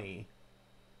 120.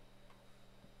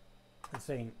 And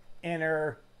saying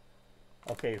enter.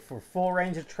 Okay, for full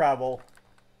range of travel.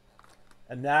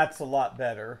 And that's a lot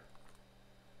better.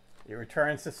 It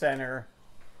returns to center.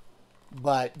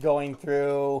 But going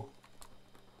through,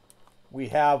 we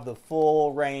have the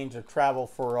full range of travel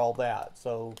for all that.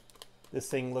 So this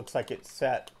thing looks like it's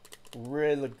set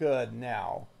really good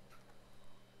now.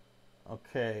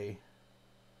 Okay.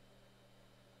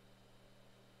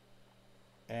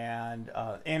 And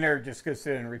enter just goes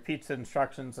through and repeats the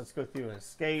instructions. Let's go through and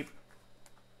escape.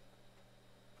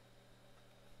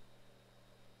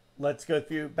 Let's go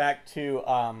through back to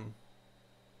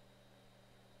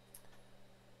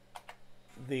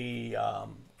the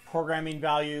programming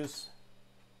values.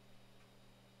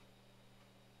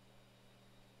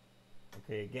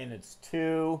 Okay, again, it's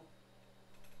 2.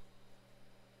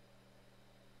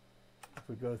 If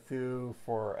we go through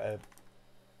for a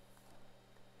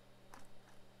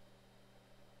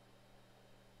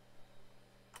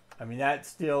I mean, that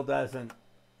still doesn't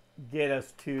get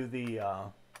us to the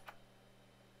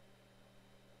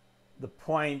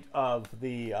point of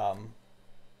the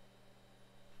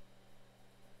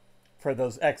for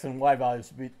those X and Y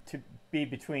values to be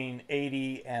between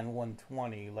 80 and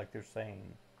 120, like they're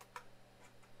saying.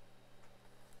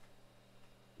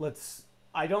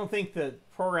 I don't think the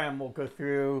program will go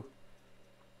through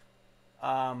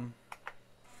I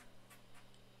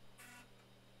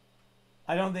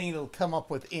don't think it'll come up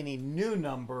with any new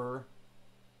number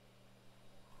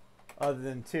other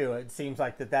than 2. It seems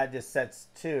like that just sets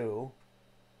 2.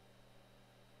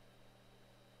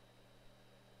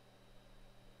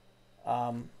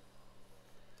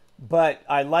 But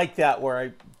I like that where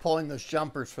I'm pulling those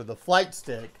jumpers for the flight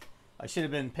stick. I should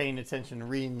have been paying attention to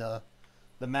reading the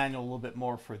manual a little bit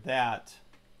more for that.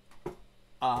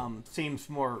 Seems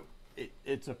more,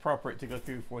 it's appropriate to go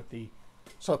through with the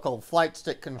so-called flight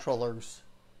stick controllers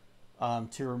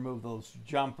to remove those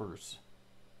jumpers.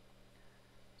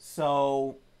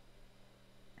 So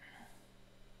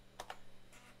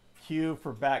Q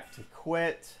for back to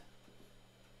quit.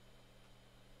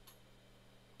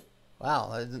 Wow,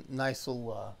 that's a nice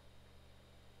little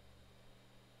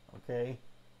okay.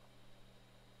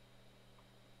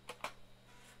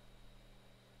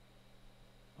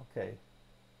 Okay.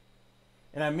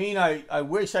 And I mean, I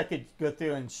wish I could go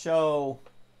through and show.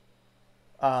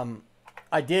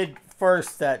 I did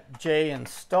first that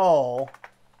jinstall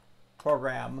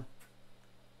program,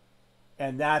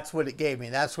 and that's what it gave me.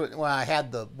 That's what, when I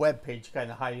had the web page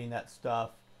kind of hiding that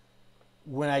stuff.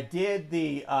 When I did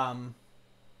the and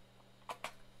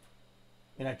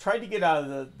I tried to get out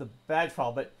of the badge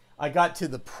file, but I got to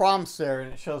the prompts there,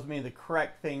 and it shows me the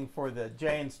correct thing for the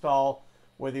jinstall,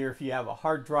 whether if you have a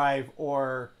hard drive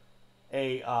or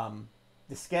a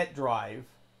diskette drive.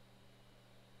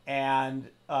 And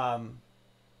I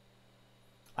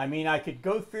mean, I could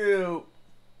go through.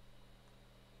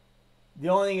 The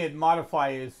only thing it'd modify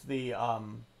is the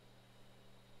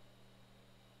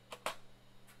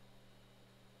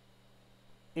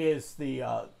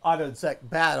auto-exec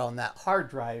bat on that hard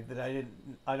drive that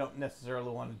I don't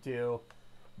necessarily want to do.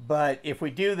 But if we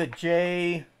do the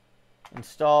J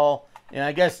install, and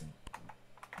I guess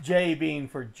J being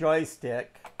for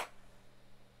joystick,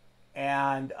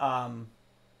 and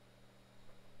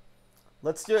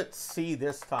let's do it C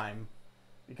this time,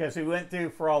 because we went through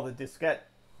for all the diskette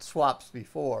swaps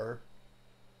before.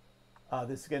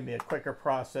 This is going to be a quicker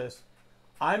process.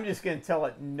 I'm just going to tell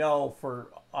it no for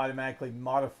automatically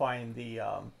modifying the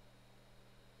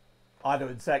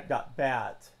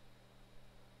autoexec.bat.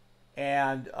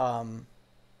 And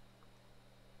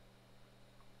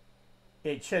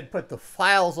it should put the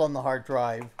files on the hard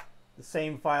drive, the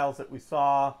same files that we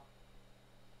saw.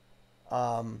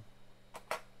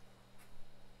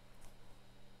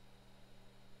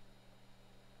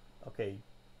 Okay,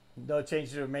 no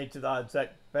changes were made to the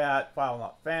autoexec.bat, file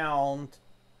not found.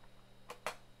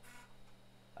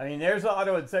 I mean, there's the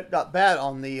autoexec.bat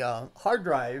on the hard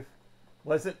drive.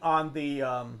 Wasn't on the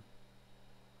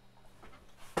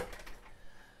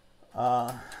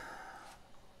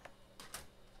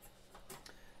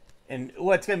And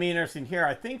what's going to be interesting here,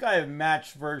 I think I have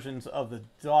matched versions of the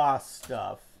DOS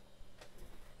stuff.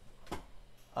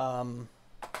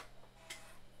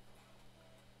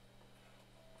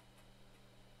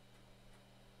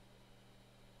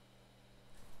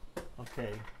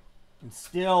 Okay. And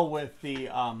still with the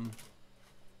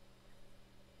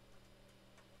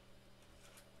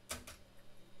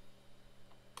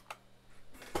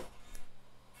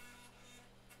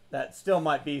that still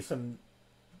might be some.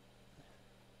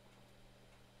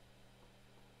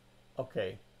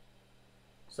 Okay.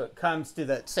 So it comes to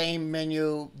that same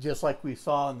menu just like we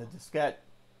saw in the diskette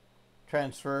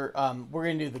transfer. We're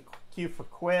going to do the Q for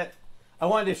quit. I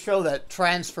wanted to show that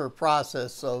transfer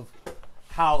process of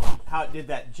how it did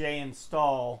that J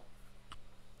install.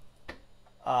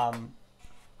 And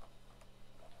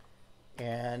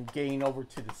getting over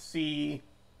to the C.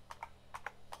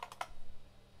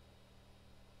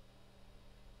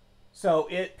 So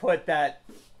it put that,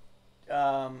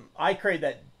 I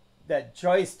created that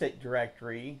joystick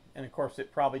directory, and of course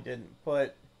it probably didn't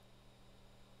put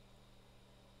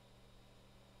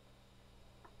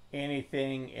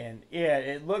anything in it.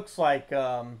 It looks like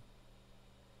the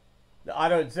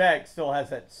auto exec still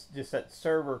has that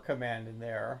server command in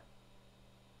there.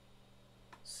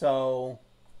 So,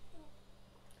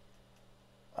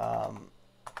 and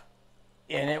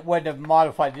it wouldn't have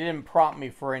modified. It didn't prompt me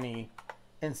for any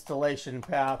installation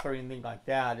path or anything like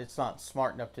that. It's not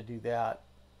smart enough to do that.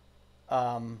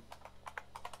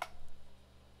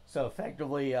 So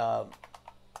effectively,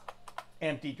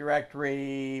 empty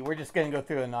directory. We're just going to go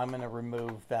through and I'm going to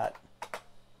remove that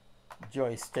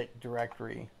joystick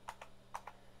directory.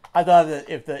 I thought that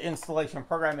if the installation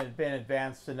program had been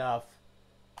advanced enough,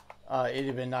 it'd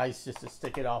have been nice just to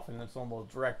stick it off in its own little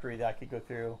directory that I could go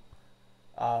through.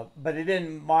 But it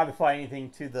didn't modify anything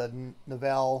to the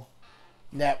Novell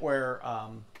NetWare,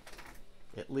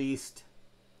 at least.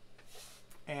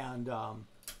 And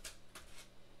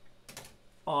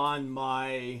on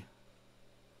my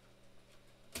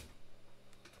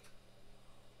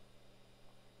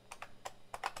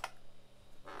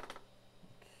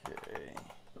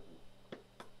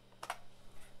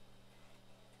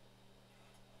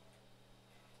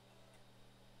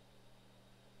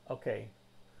okay,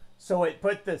 so it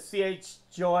put the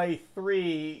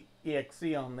CHJoy3 exe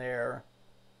on there.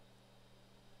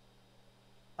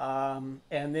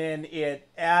 And then it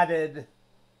added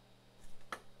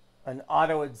an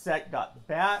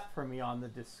autoexec.bat for me on the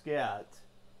diskette.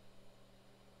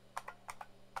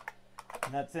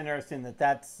 And that's interesting that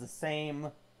that's the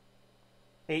same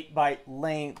 8-byte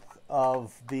length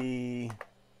of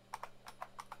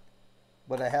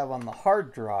what I have on the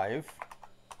hard drive.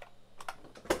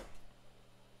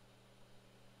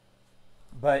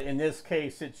 But in this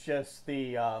case, it's just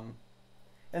the,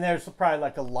 and there's probably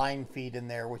like a line feed in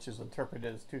there, which is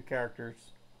interpreted as 2 characters.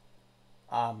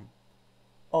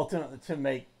 Ultimately, to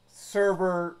make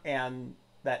server and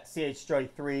that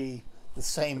CHJoy3 the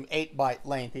same 8-byte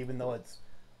length, even though it's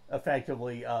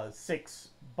effectively 6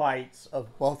 bytes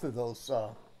of both of those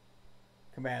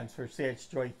commands for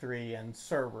CHJoy3 and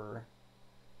server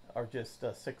are just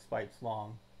 6 bytes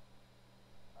long.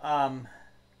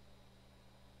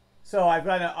 So I've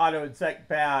got an autoexec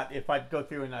bat. If I'd go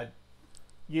through and I'd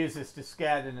use this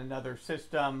diskette in another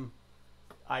system,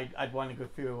 I'd want to go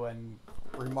through and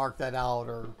remark that out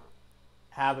or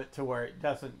have it to where it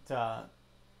doesn't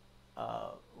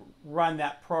run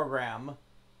that program.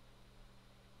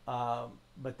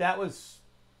 But that was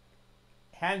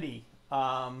handy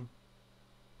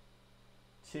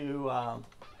to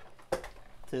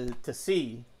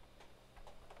see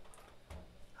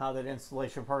how that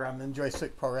installation program and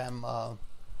joystick program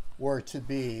were to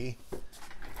be.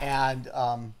 And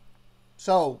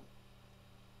so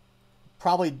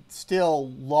probably still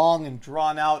long and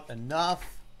drawn out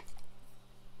enough.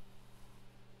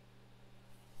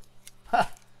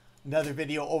 Another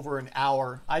video over an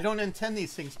hour. I don't intend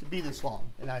these things to be this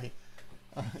long, and I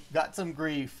got some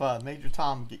grief. Major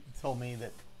Tom told me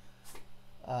that,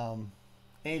 and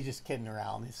he's just kidding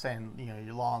around. He's saying, you know,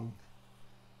 your long,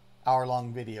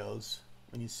 hour-long videos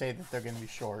when you say that they're going to be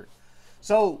short.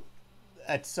 So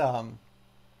it's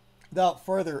without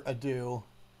further ado,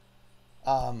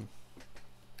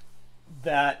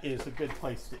 that is a good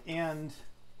place to end.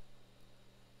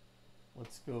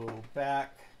 Let's go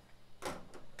back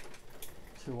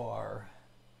to our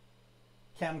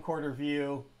camcorder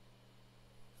view,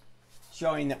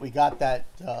 showing that we got that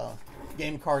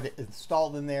game card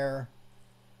installed in there,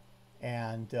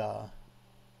 and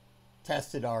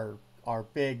tested our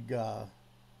big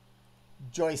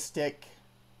joystick.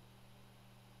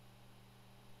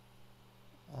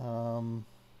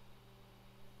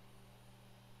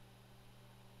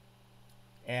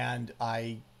 and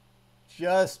I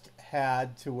just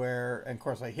had to where, and of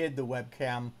course I hid the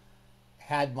webcam,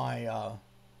 had my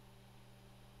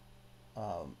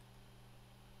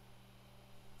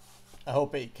I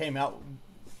hope it came out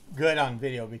good on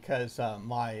video, because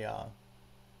my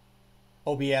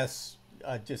OBS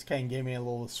just kind of gave me a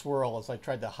little swirl as I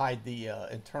tried to hide the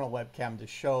internal webcam to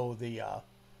show the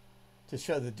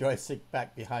joystick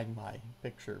back behind my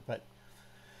picture. But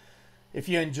if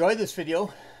you enjoyed this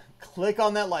video, click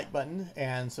on that like button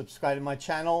and subscribe to my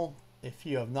channel. If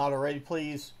you have not already,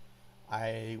 please.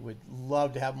 I would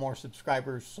love to have more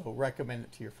subscribers, so recommend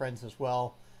it to your friends as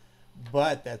well.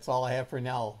 But that's all I have for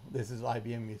now. This is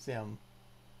IBM Museum.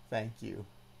 Thank you.